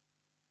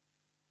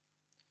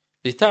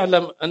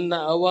 لتعلم أن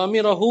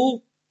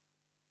أوامره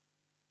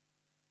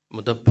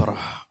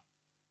مدبرة.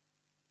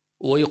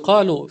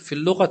 ويقال في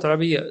اللغة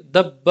العربية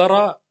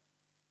دبر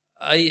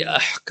أي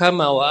أحكم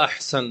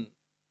وأحسن.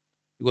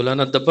 يقول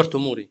أنا دبرت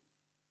أموري،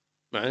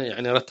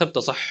 يعني رتبت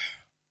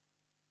صح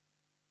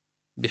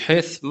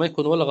بحيث ما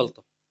يكون ولا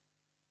غلطة.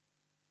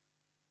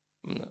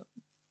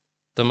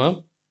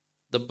 تمام؟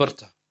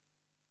 دبرتها.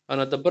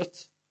 أنا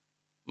دبرت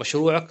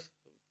مشروعك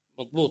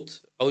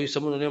مضبوط، أو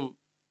يسمونه اليوم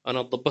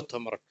أنا ضبطت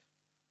أمرك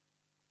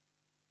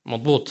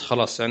مضبوط،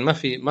 خلاص، يعني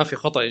ما في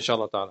خطأ إن شاء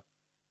الله تعالى.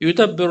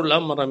 يدبر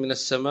الأمر من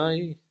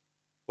السماء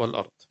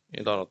والأرض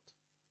إلى الأرض.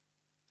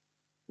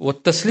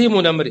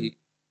 والتسليم لأمره.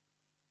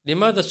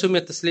 لماذا سمي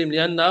التسليم؟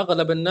 لأن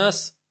أغلب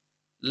الناس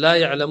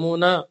لا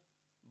يعلمون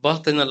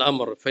باطن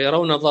الأمر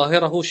فيرون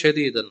ظاهره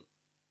شديدا،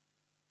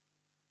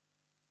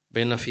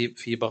 بين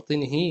في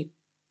باطنه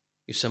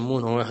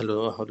يسمونه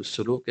أهل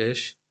السلوك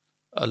إيش؟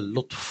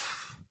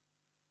 اللطف.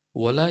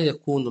 ولا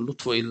يكون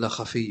اللطف إلا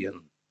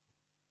خفيا.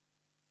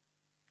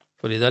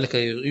 فلذلك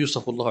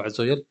يوصف الله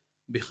عز وجل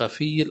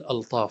بخفي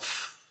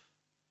الألطاف.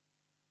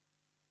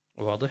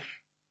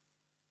 واضح؟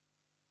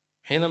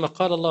 حينما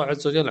قال الله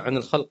عز وجل عن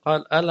الخلق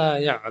قال ألا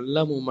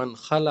يعلم من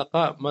خلق،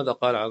 ماذا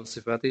قال عن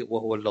صفاته؟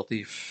 وهو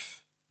اللطيف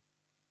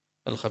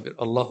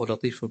الخبير. الله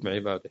لطيف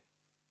بعباده.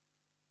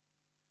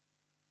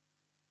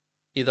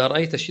 إذا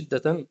رأيت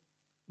شدة،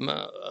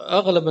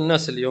 أغلب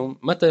الناس اليوم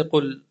متى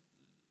يقول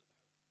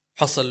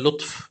حصل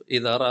لطف؟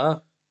 إذا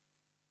رأى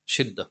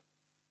شدة،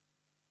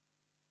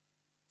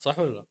 صح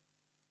ولا لا؟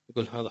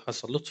 يقول هذا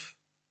حصل لطف،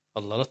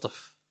 الله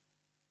لطف.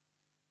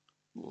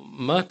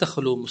 ما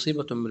تخلو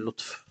مصيبة من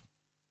لطف.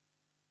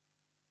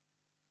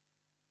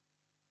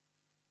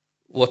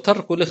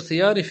 وترك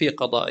الاختيار في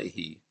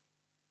قضائه.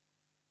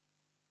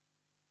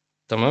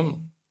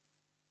 تمام.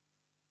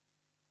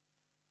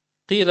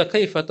 قيل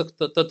كيف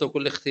تترك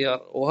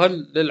الاختيار، وهل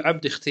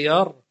للعبد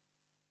اختيار؟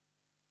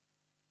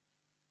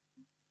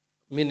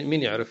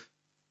 من يعرف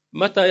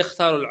متى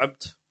يختار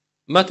العبد؟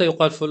 متى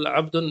يقال فل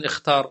عبد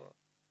اختار؟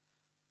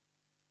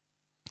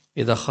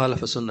 إذا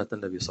خالف سنة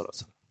النبي صلى الله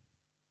عليه وسلم.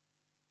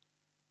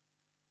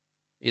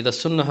 إذا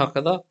السنة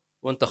هكذا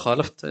وأنت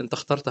خالفت، أنت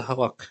اخترت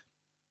هواك،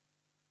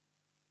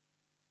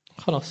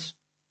 خلاص.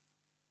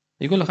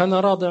 يقول لك أنا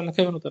راضي عن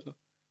كيف نطلع.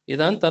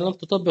 إذا أنت لم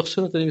تطبق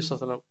سنة النبي صلى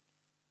الله عليه وسلم،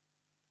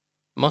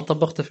 ما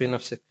طبقت في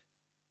نفسك،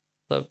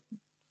 طيب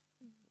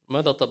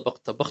ماذا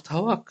طبقت؟ طبقت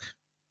هواك،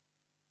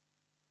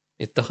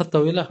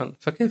 اتخذته إلها،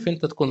 فكيف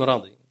أنت تكون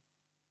راضي؟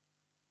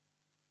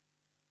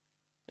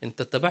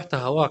 أنت اتبعت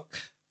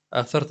هواك،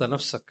 آثرت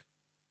نفسك،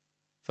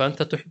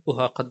 فأنت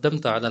تحبها،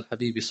 قدمت على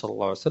الحبيب صلى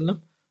الله عليه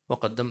وسلم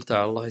وقدمت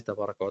على الله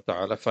تبارك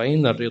وتعالى،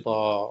 فأين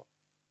الرضا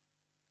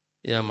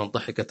يا من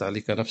ضحكت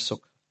عليك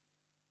نفسك؟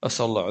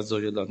 أسأل الله عز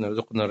وجل أن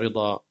يرزقنا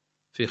الرضا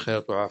في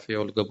خير وعافية،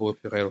 والقبول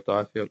في خير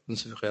وعافية،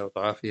 والأنس في خير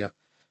وعافية،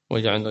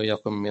 ويجعلنا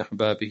وإياكم من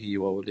أحبابه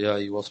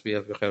وأوليائه وصفيه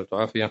في خير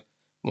وعافية،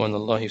 وأن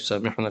الله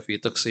يسامحنا في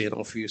تقصير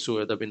وفي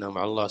سوء أدبنا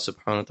مع الله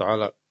سبحانه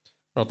وتعالى.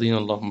 رضينا،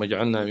 اللهم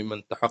اجعلنا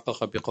ممن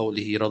تحقق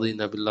بقوله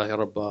رضينا بالله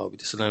ربا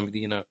وبالإسلام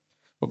دينا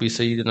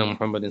وبسيدنا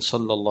محمد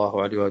صلى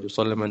الله عليه وآله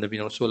وسلم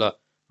نبينا رسولا.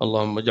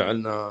 اللهم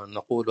اجعلنا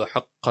نقول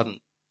حقا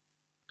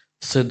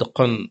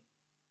صدقا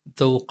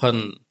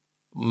ذوقا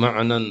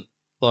معنى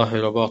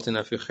ظاهر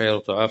باطنا في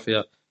خير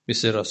وعافية،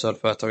 بسر رسالة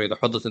الفاتحة إلى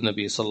حضرة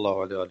النبي صلى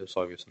الله عليه وآله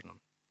وصحبه وسلم.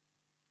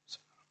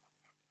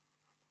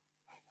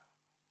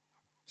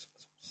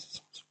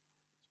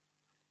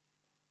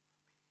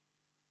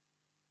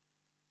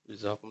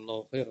 جزاكم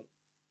الله خيرا.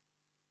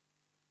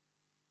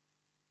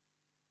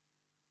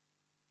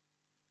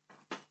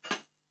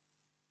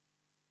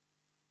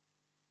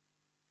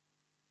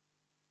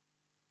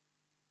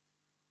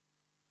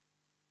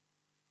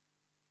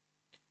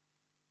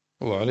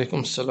 وعليكم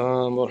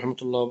السلام ورحمة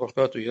الله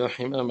وبركاته يا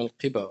حمام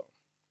القبا.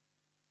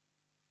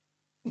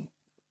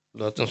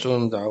 لا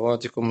تنسون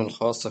دعواتكم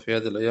الخاصة في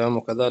هذه الأيام،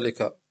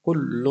 وكذلك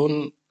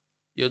كل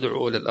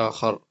يدعو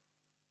للآخر،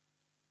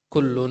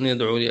 كل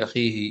يدعو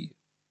لأخيه،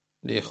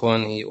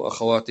 لإخوانه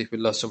وأخواته في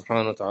الله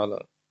سبحانه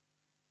وتعالى.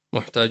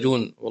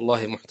 محتاجون،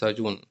 والله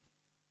محتاجون.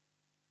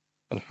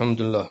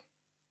 الحمد لله،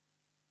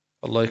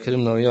 الله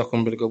يكرمنا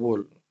وإياكم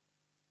بالقبول.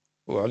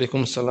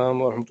 وعليكم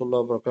السلام ورحمة الله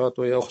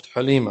وبركاته يا أخت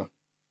حليمة.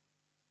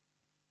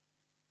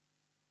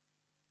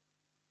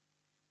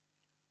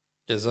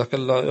 جزاك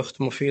الله.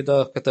 أخت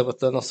مفيدة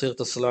كتبت لنا صيغة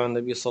الصلاة على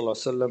النبي صلى الله عليه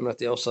وسلم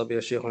التي أوصى بها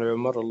شيخنا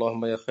عمر: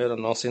 اللهم يا خير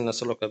الناصرين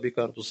نسألك بك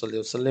أن تصلي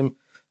وسلم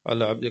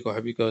على عبدك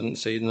وحبيبك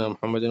سيدنا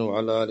محمد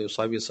وعلى آله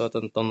وصحبه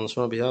صلاة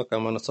تنصرون بها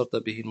كما نصرت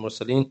به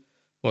المرسلين،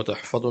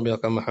 وتحفظ بها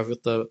كما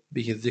حفظت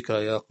به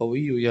الذكر، يا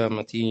قوي يا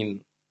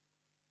متين.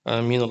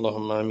 آمين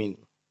اللهم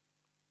آمين.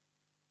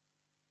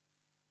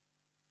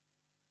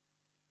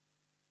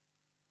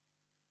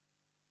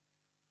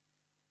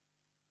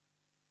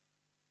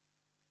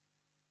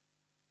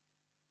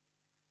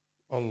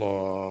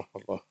 الله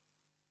الله،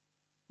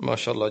 ما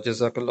شاء الله.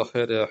 جزاك الله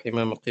خير يا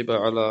حمام القبا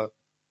على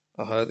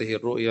هذه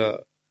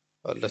الرؤيا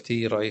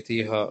التي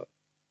رأيتيها.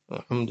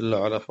 الحمد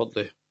لله على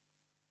فضله.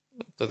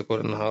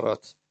 تذكر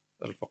النهارات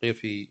الفقير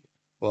في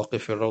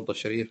واقف الروضة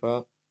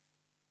الشريفة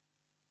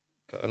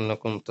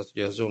كأنكم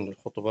تتجهزون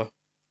للخطبة،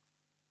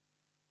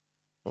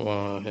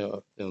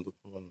 وهي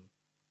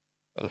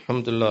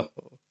الحمد لله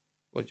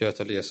وجهة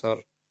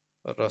اليسار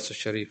الرأس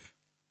الشريف.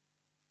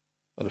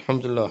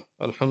 الحمد لله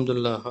الحمد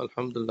لله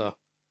الحمد لله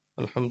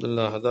الحمد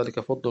لله. ذلك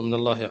فضل من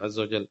الله عز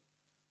وجل،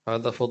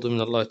 هذا فضل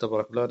من الله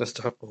تبارك، لا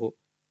نستحقه،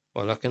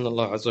 ولكن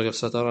الله عز وجل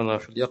سترنا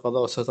في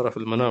اليقظة وستر في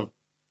المنام.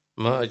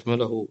 ما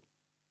أجمله،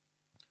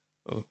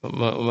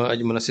 ما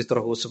أجمل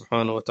ستره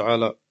سبحانه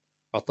وتعالى.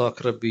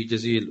 عطاك ربي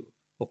جزيل،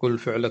 وكل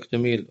فعلك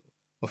جميل،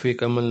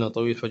 وفيك أملنا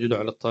طويل، فجد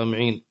على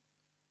الطامعين.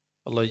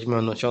 الله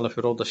يجمعنا إن شاء الله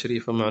في روضة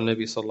شريفة مع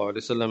النبي صلى الله عليه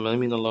وسلم.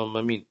 آمين اللهم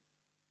آمين.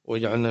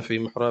 واجعلنا في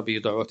محرابه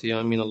دعوتي.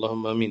 آمين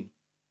اللهم آمين.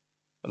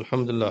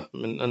 الحمد لله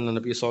من أن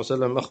النبي صلى الله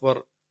عليه وسلم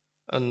أخبر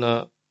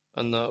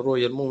أن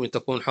رؤيا المؤمن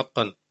تكون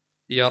حقا،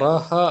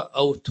 يراها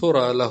أو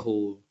ترى له.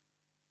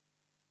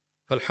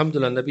 فالحمد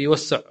لله النبي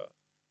وسع،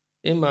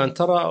 إما أن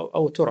ترى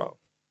أو ترى.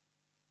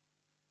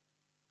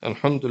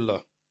 الحمد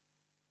لله.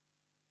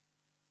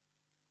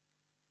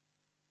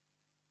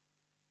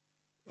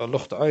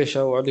 الأخت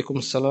عائشة وعليكم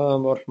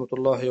السلام ورحمة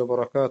الله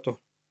وبركاته،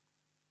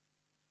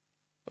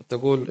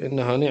 تقول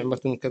إنها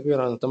نعمة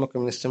كبيرة أن نتمكن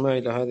من الاستماع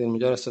إلى هذه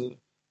المجالس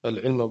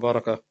العلم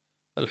وبركة.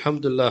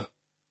 الحمد لله،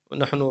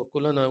 نحن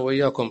كلنا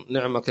وإياكم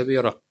نعمة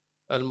كبيرة.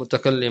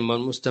 المتكلم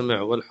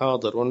والمستمع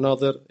والحاضر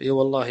والناظر، إي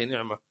والله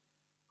نعمة.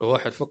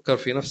 الواحد فكر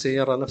في نفسه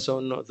يرى نفسه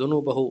أن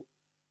ذنوبه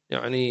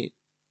يعني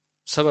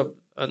سبب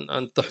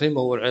أن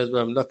تحريمه والعياذ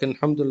بالله، لكن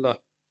الحمد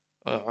لله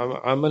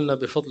عاملنا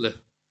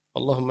بفضله.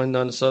 اللهم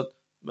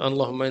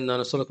إنا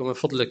نسألك من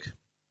فضلك،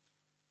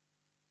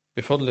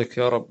 بفضلك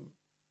يا رب.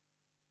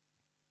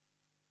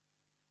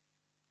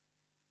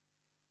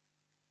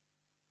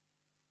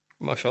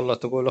 ما شاء الله.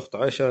 تقول أخت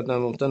عائشة أنها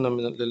ممتنة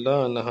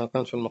لله أنها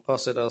كانت في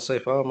المقاصد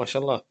صيفها. ما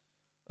شاء الله،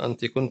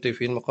 أنت كنت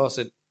في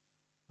المقاصد.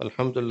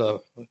 الحمد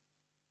لله،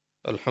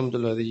 الحمد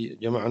لله الذي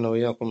جمعنا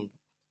وإياكم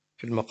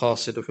في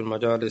المقاصد وفي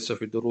المجالس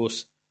وفي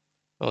الدروس.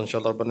 إن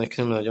شاء الله ربنا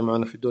يكرمنا،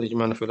 جمعنا في الدنيا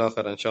جمعنا في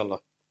الآخرة إن شاء الله.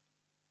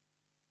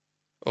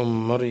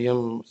 أم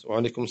مريم،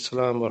 وعليكم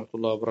السلام ورحمة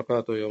الله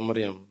وبركاته يا أم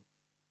مريم.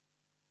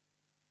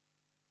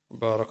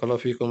 بارك الله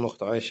فيكم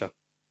أخت عائشة.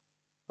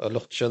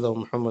 الأخت شذى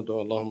ومحمد،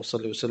 اللهم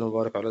صل وسلم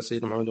وبارك على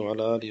سيدنا محمد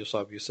وعلى آله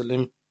وصحبه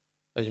وسلم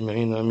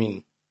أجمعين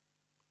آمين.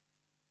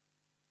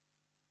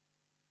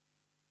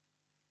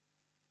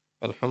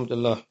 الحمد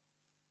لله.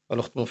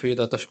 الأخت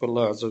مفيدة تشكر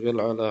الله عز وجل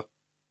على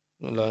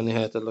لا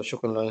نهاية له،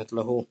 شكرا لا نهاية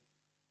له،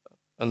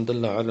 أن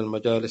دل على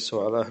المجالس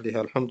وعلى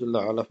أهلها. الحمد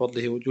لله على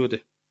فضله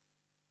وجوده،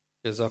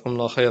 جزاكم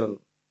الله خيرا.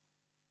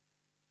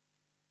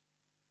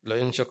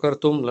 لئن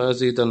شكرتم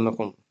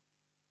لأزيدنكم.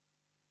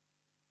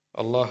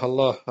 الله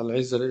الله،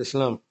 العزة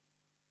للإسلام.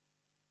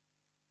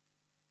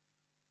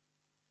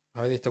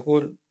 هذه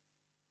تقول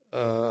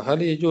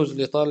هل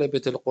يجوز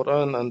لطالبة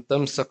القرآن أن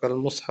تمسك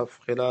المصحف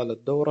خلال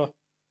الدورة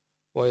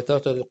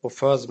ويتعطي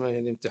القفاز من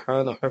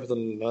الامتحان وحفظ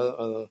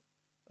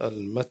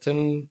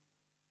المتن؟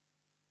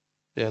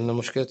 لأن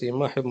مشكلتي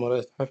ما أحب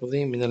مراجعة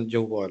حفظي من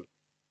الجوال.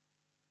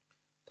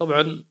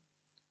 طبعا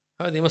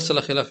هذه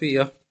مسألة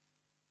خلافية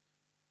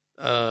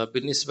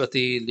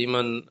بالنسبة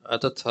لمن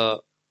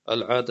أتتها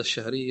العادة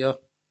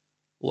الشهرية،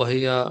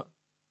 وهي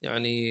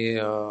يعني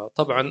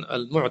طبعا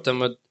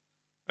المعتمد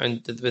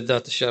عند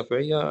بالذات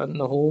الشافعية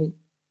أنه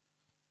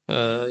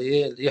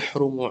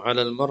يحرم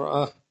على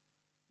المرأة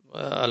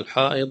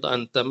الحائض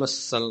أن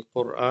تمس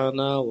القرآن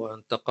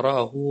وأن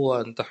تقرأه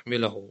وأن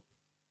تحمله،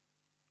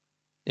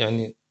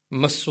 يعني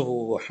مسه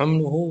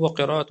وحمله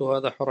وقراءته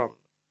هذا حرام،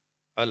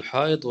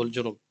 الحائض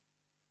والجنب.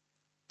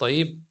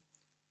 طيب،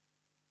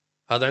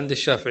 هذا عند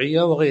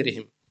الشافعية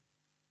وغيرهم.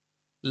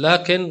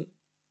 لكن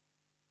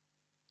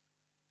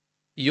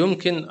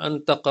يمكن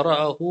أن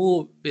تقرأه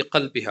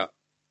بقلبها،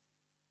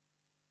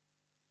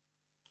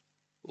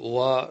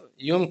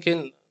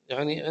 ويمكن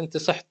يعني أنت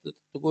صح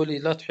تقولي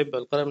لا تحب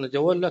القراءة من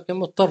الجوال، لكن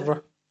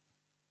مضطرة.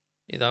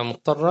 إذا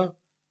مضطرة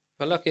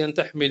فلك أن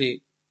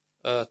تحملي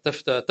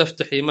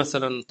تفتحي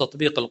مثلا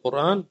تطبيق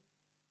القرآن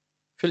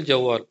في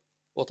الجوال.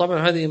 وطبعا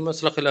هذه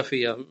مسألة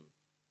خلافية.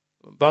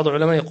 بعض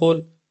العلماء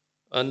يقول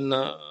أن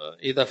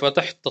إذا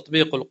فتحت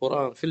تطبيق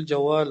القرآن في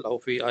الجوال أو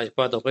في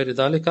آيباد أو غير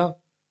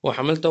ذلك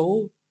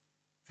وحملته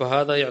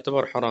فهذا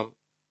يعتبر حرام.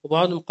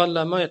 وبعضهم قال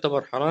لا، ما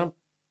يعتبر حرام،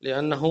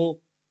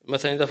 لأنه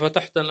مثلا إذا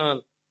فتحت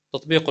الآن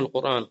تطبيق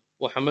القرآن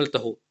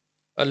وحملته،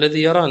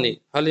 الذي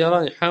يراني هل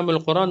يراني حامل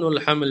القرآن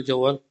ولا حامل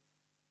الجوال؟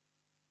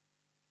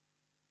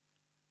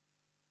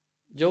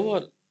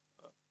 جوال.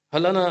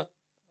 هل أنا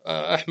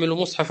أحمل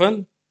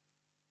مصحفا؟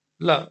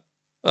 لا،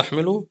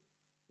 أحمل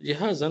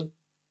جهازا.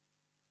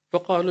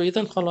 فقالوا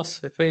إذن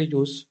خلاص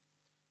فيجوز،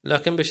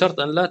 لكن بشرط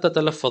أن لا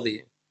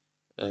تتلفظي،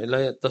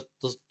 لا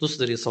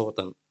تصدري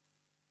صوتا.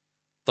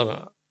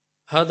 طبعا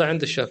هذا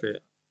عند الشافعي.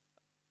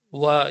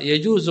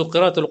 ويجوز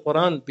قراءة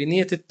القرآن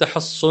بنية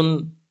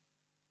التحصن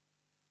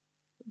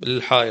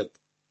للحائض.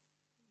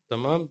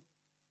 تمام.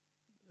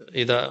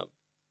 إذا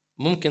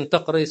ممكن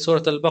تقرأي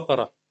سورة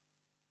البقرة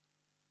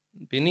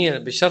بنية،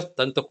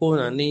 بشرط أن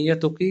تكون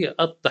نيتك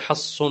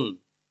التحصن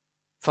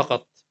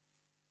فقط،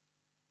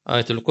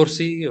 آية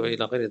الكرسي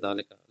وإلى غير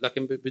ذلك،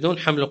 لكن بدون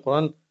حمل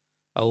القرآن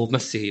أو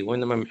مسه،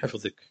 وإنما من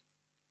حفظك.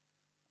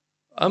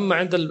 أما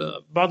عند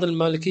بعض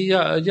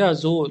المالكية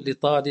أجازوا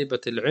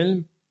لطالبة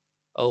العلم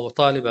أو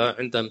طالبة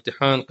عندها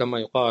امتحان كما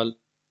يقال،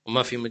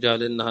 وما في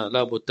مجال إنها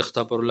لابد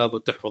تختبر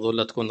لابد تحفظ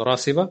ولا تكون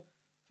راسبة،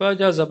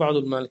 فأجاز بعض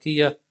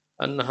المالكية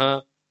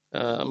أنها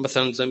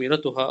مثلا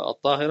زميلتها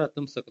الطاهرة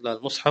تمسك لها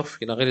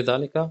المصحف إلى غير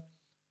ذلك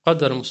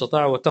قدر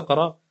المستطاع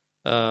وتقرأ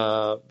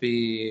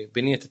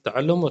بنية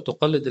التعلم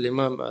وتقلد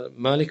الإمام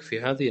مالك في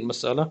هذه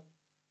المسألة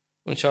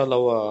إن شاء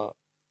الله.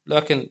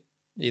 لكن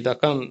إذا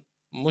كان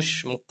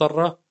مش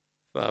مضطرة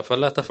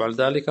فلا تفعل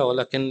ذلك،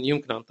 ولكن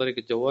يمكن عن طريق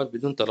الجوال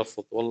بدون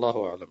تلفظ،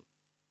 والله أعلم.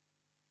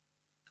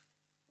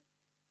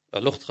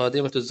 الأخت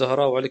خادمة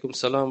الزهراء، وعليكم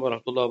السلام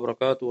ورحمة الله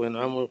وبركاته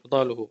وإنعامه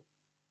وإفضاله.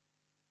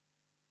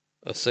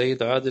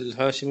 السيد عادل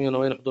الهاشمي،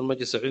 ونوين حضور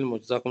مجلس العلم،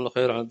 وجزاكم الله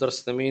خير على الدرس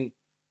الثمين،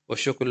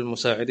 والشكر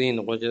للمساعدين،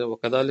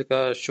 وكذلك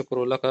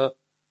الشكر لك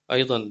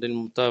أيضا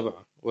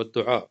للمتابعة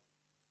والدعاء.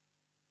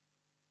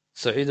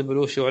 سعيد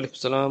البلوشي، وعليكم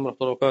السلام ورحمة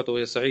الله وبركاته.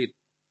 يا سعيد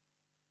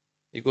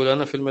يقول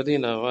أنا في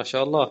المدينة. ما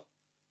شاء الله،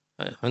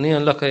 هنيئا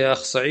لك يا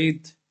أخ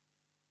سعيد،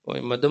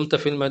 وإما دمت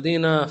في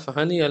المدينة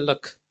فهنيئا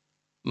لك.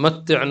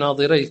 متع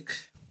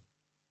ناظريك،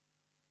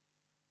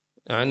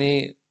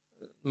 يعني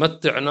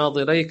متع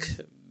ناظريك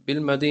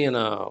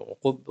بالمدينة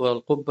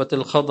والقبة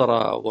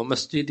الخضراء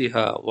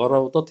ومسجدها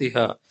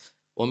وروضتها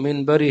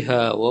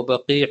ومنبرها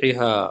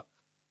وبقيعها،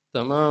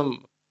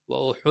 تمام،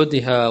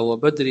 وأحدها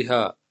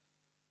وبدرها،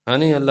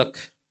 هنيئا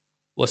لك،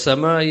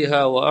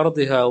 وسمائها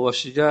وأرضها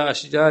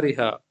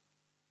وأشجارها.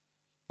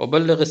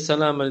 وبلغ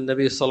السلام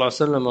للنبي صلى الله عليه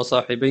وسلم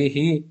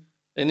وصاحبيه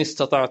إن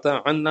استطعت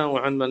عنا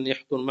وعن من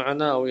يحضر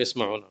معنا أو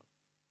يسمعنا.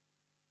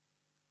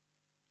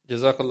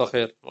 جزاك الله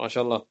خير، ما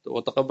شاء الله،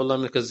 وتقبل الله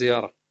منك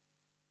الزيارة.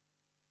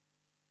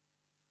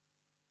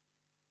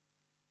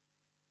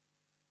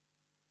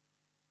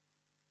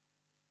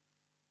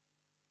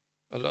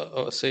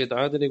 السيد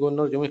عادل يقول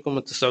نرجو منكم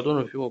أن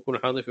تساعدونا في كل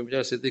حاضر في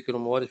مجالس الذكر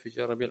وموالد في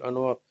شهر ربيع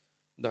الأنوار،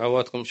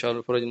 دعواتكم إن شاء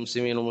الله فرج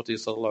المسلمين ومطيع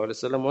صلى الله عليه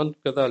وسلم. وأنتم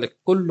كذلك،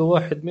 كل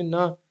واحد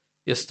منا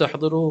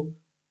يستحضر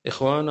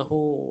إخوانه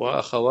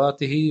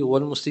وأخواته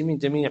والمسلمين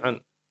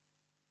جميعا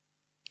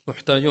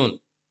محتاجون.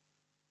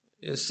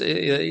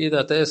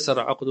 إذا تيسر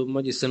عقد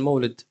مجلس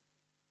المولد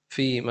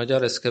في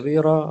مجالس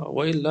كبيرة،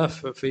 وإلا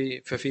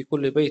ففي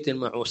كل بيت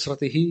مع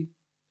أسرته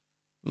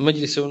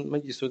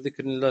مجلس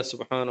ذكر الله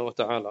سبحانه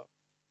وتعالى.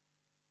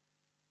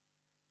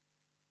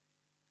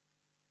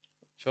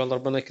 إن شاء الله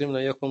ربنا يكرمنا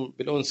إياكم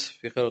بالأنس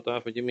في خير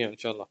وتعافى جميعا إن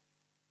شاء الله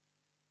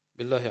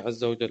بالله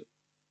عز وجل.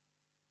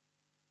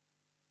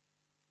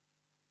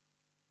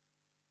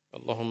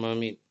 اللهم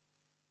آمين.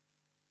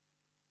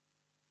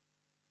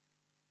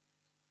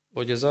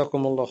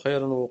 وجزاكم الله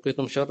خيرا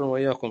ووقيتم شرا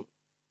وإياكم.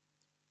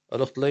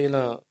 الأخت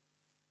ليلى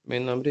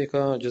من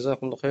أمريكا،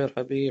 جزاكم الله خير.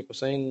 حبيب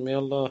حسين، may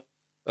Allah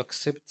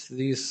accept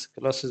these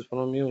classes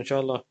from you إن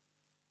شاء الله,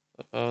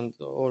 and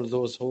all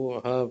those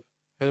who have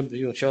helped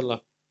you إن شاء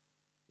الله.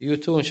 You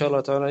too إن شاء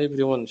الله تعالى,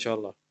 everyone إن شاء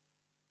الله.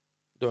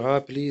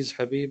 دعاء please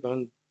حبيب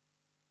عن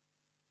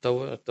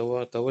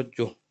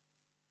توجه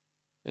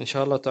إن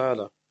شاء الله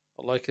تعالى.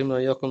 الله يكرمنا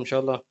إياكم إن شاء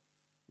الله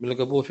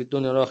بالقبول في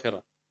الدنيا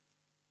والآخرة.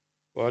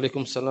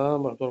 وعليكم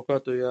السلام ورحمة الله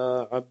وبركاته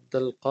يا عبد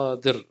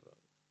القادر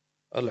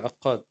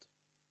العقاد،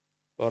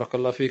 بارك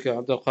الله فيك يا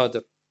عبد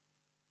القادر.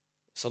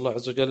 صلى الله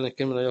عز وجل أن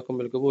يكرمنا إياكم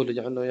بالقبول،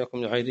 يجعلنا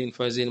إياكم عايدين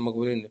فائزين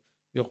مقبولين،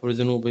 يغفر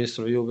الذنوب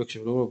ويستر العيوب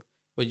ويكشف العيوب،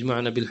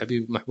 ويجمعنا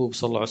بالحبيب المحبوب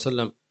صلى الله عليه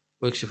وسلم،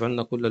 ويكشف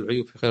عنا كل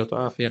العيوب في خير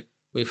وعافية،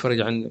 ويفرج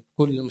عن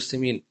كل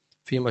المسلمين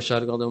في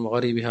مشارق الأرض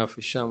ومغاربها، في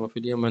الشام وفي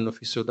اليمن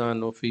وفي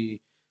السودان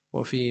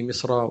وفي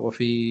مصر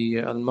وفي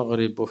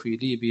المغرب وفي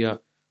ليبيا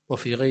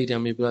وفي غيرها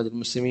من بلاد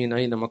المسلمين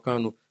أينما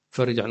كانوا.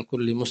 فرج عن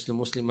كل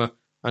مسلم مسلمة،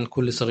 عن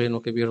كل صغير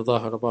وكبير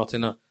ظاهر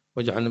باطنة،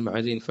 واجعلنا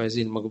معادين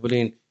فائزين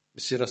مقبولين.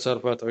 بسيرة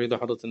سالفات عيد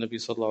حضرة النبي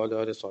صلى الله عليه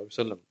وآله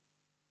وسلم.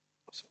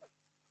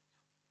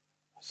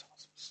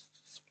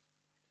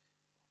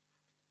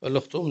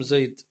 الأخت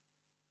زيد،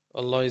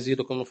 الله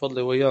يزيدكم من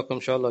فضله وإياكم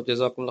إن شاء الله،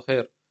 جزاكم الله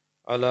خير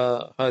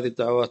على هذه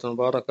الدعوات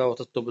المباركة،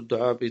 وتطلب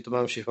الدعاء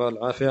بتمام الشفاء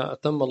والعافية.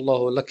 أتم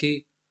الله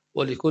لك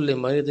ولكل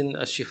مريض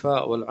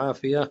الشفاء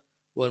والعافية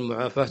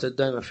والمعافاة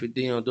الدائمة في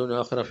الدين والدنيا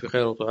والآخرة في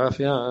خير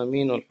وعافية،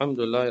 آمين. والحمد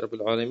لله رب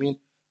العالمين،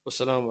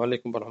 والسلام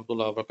عليكم ورحمة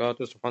الله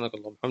وبركاته. سبحانك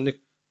اللهم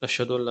وبحمدك،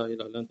 نشهد أن لا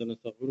إله إلا أنت،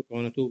 نستغفرك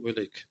ونتوب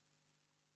إليك.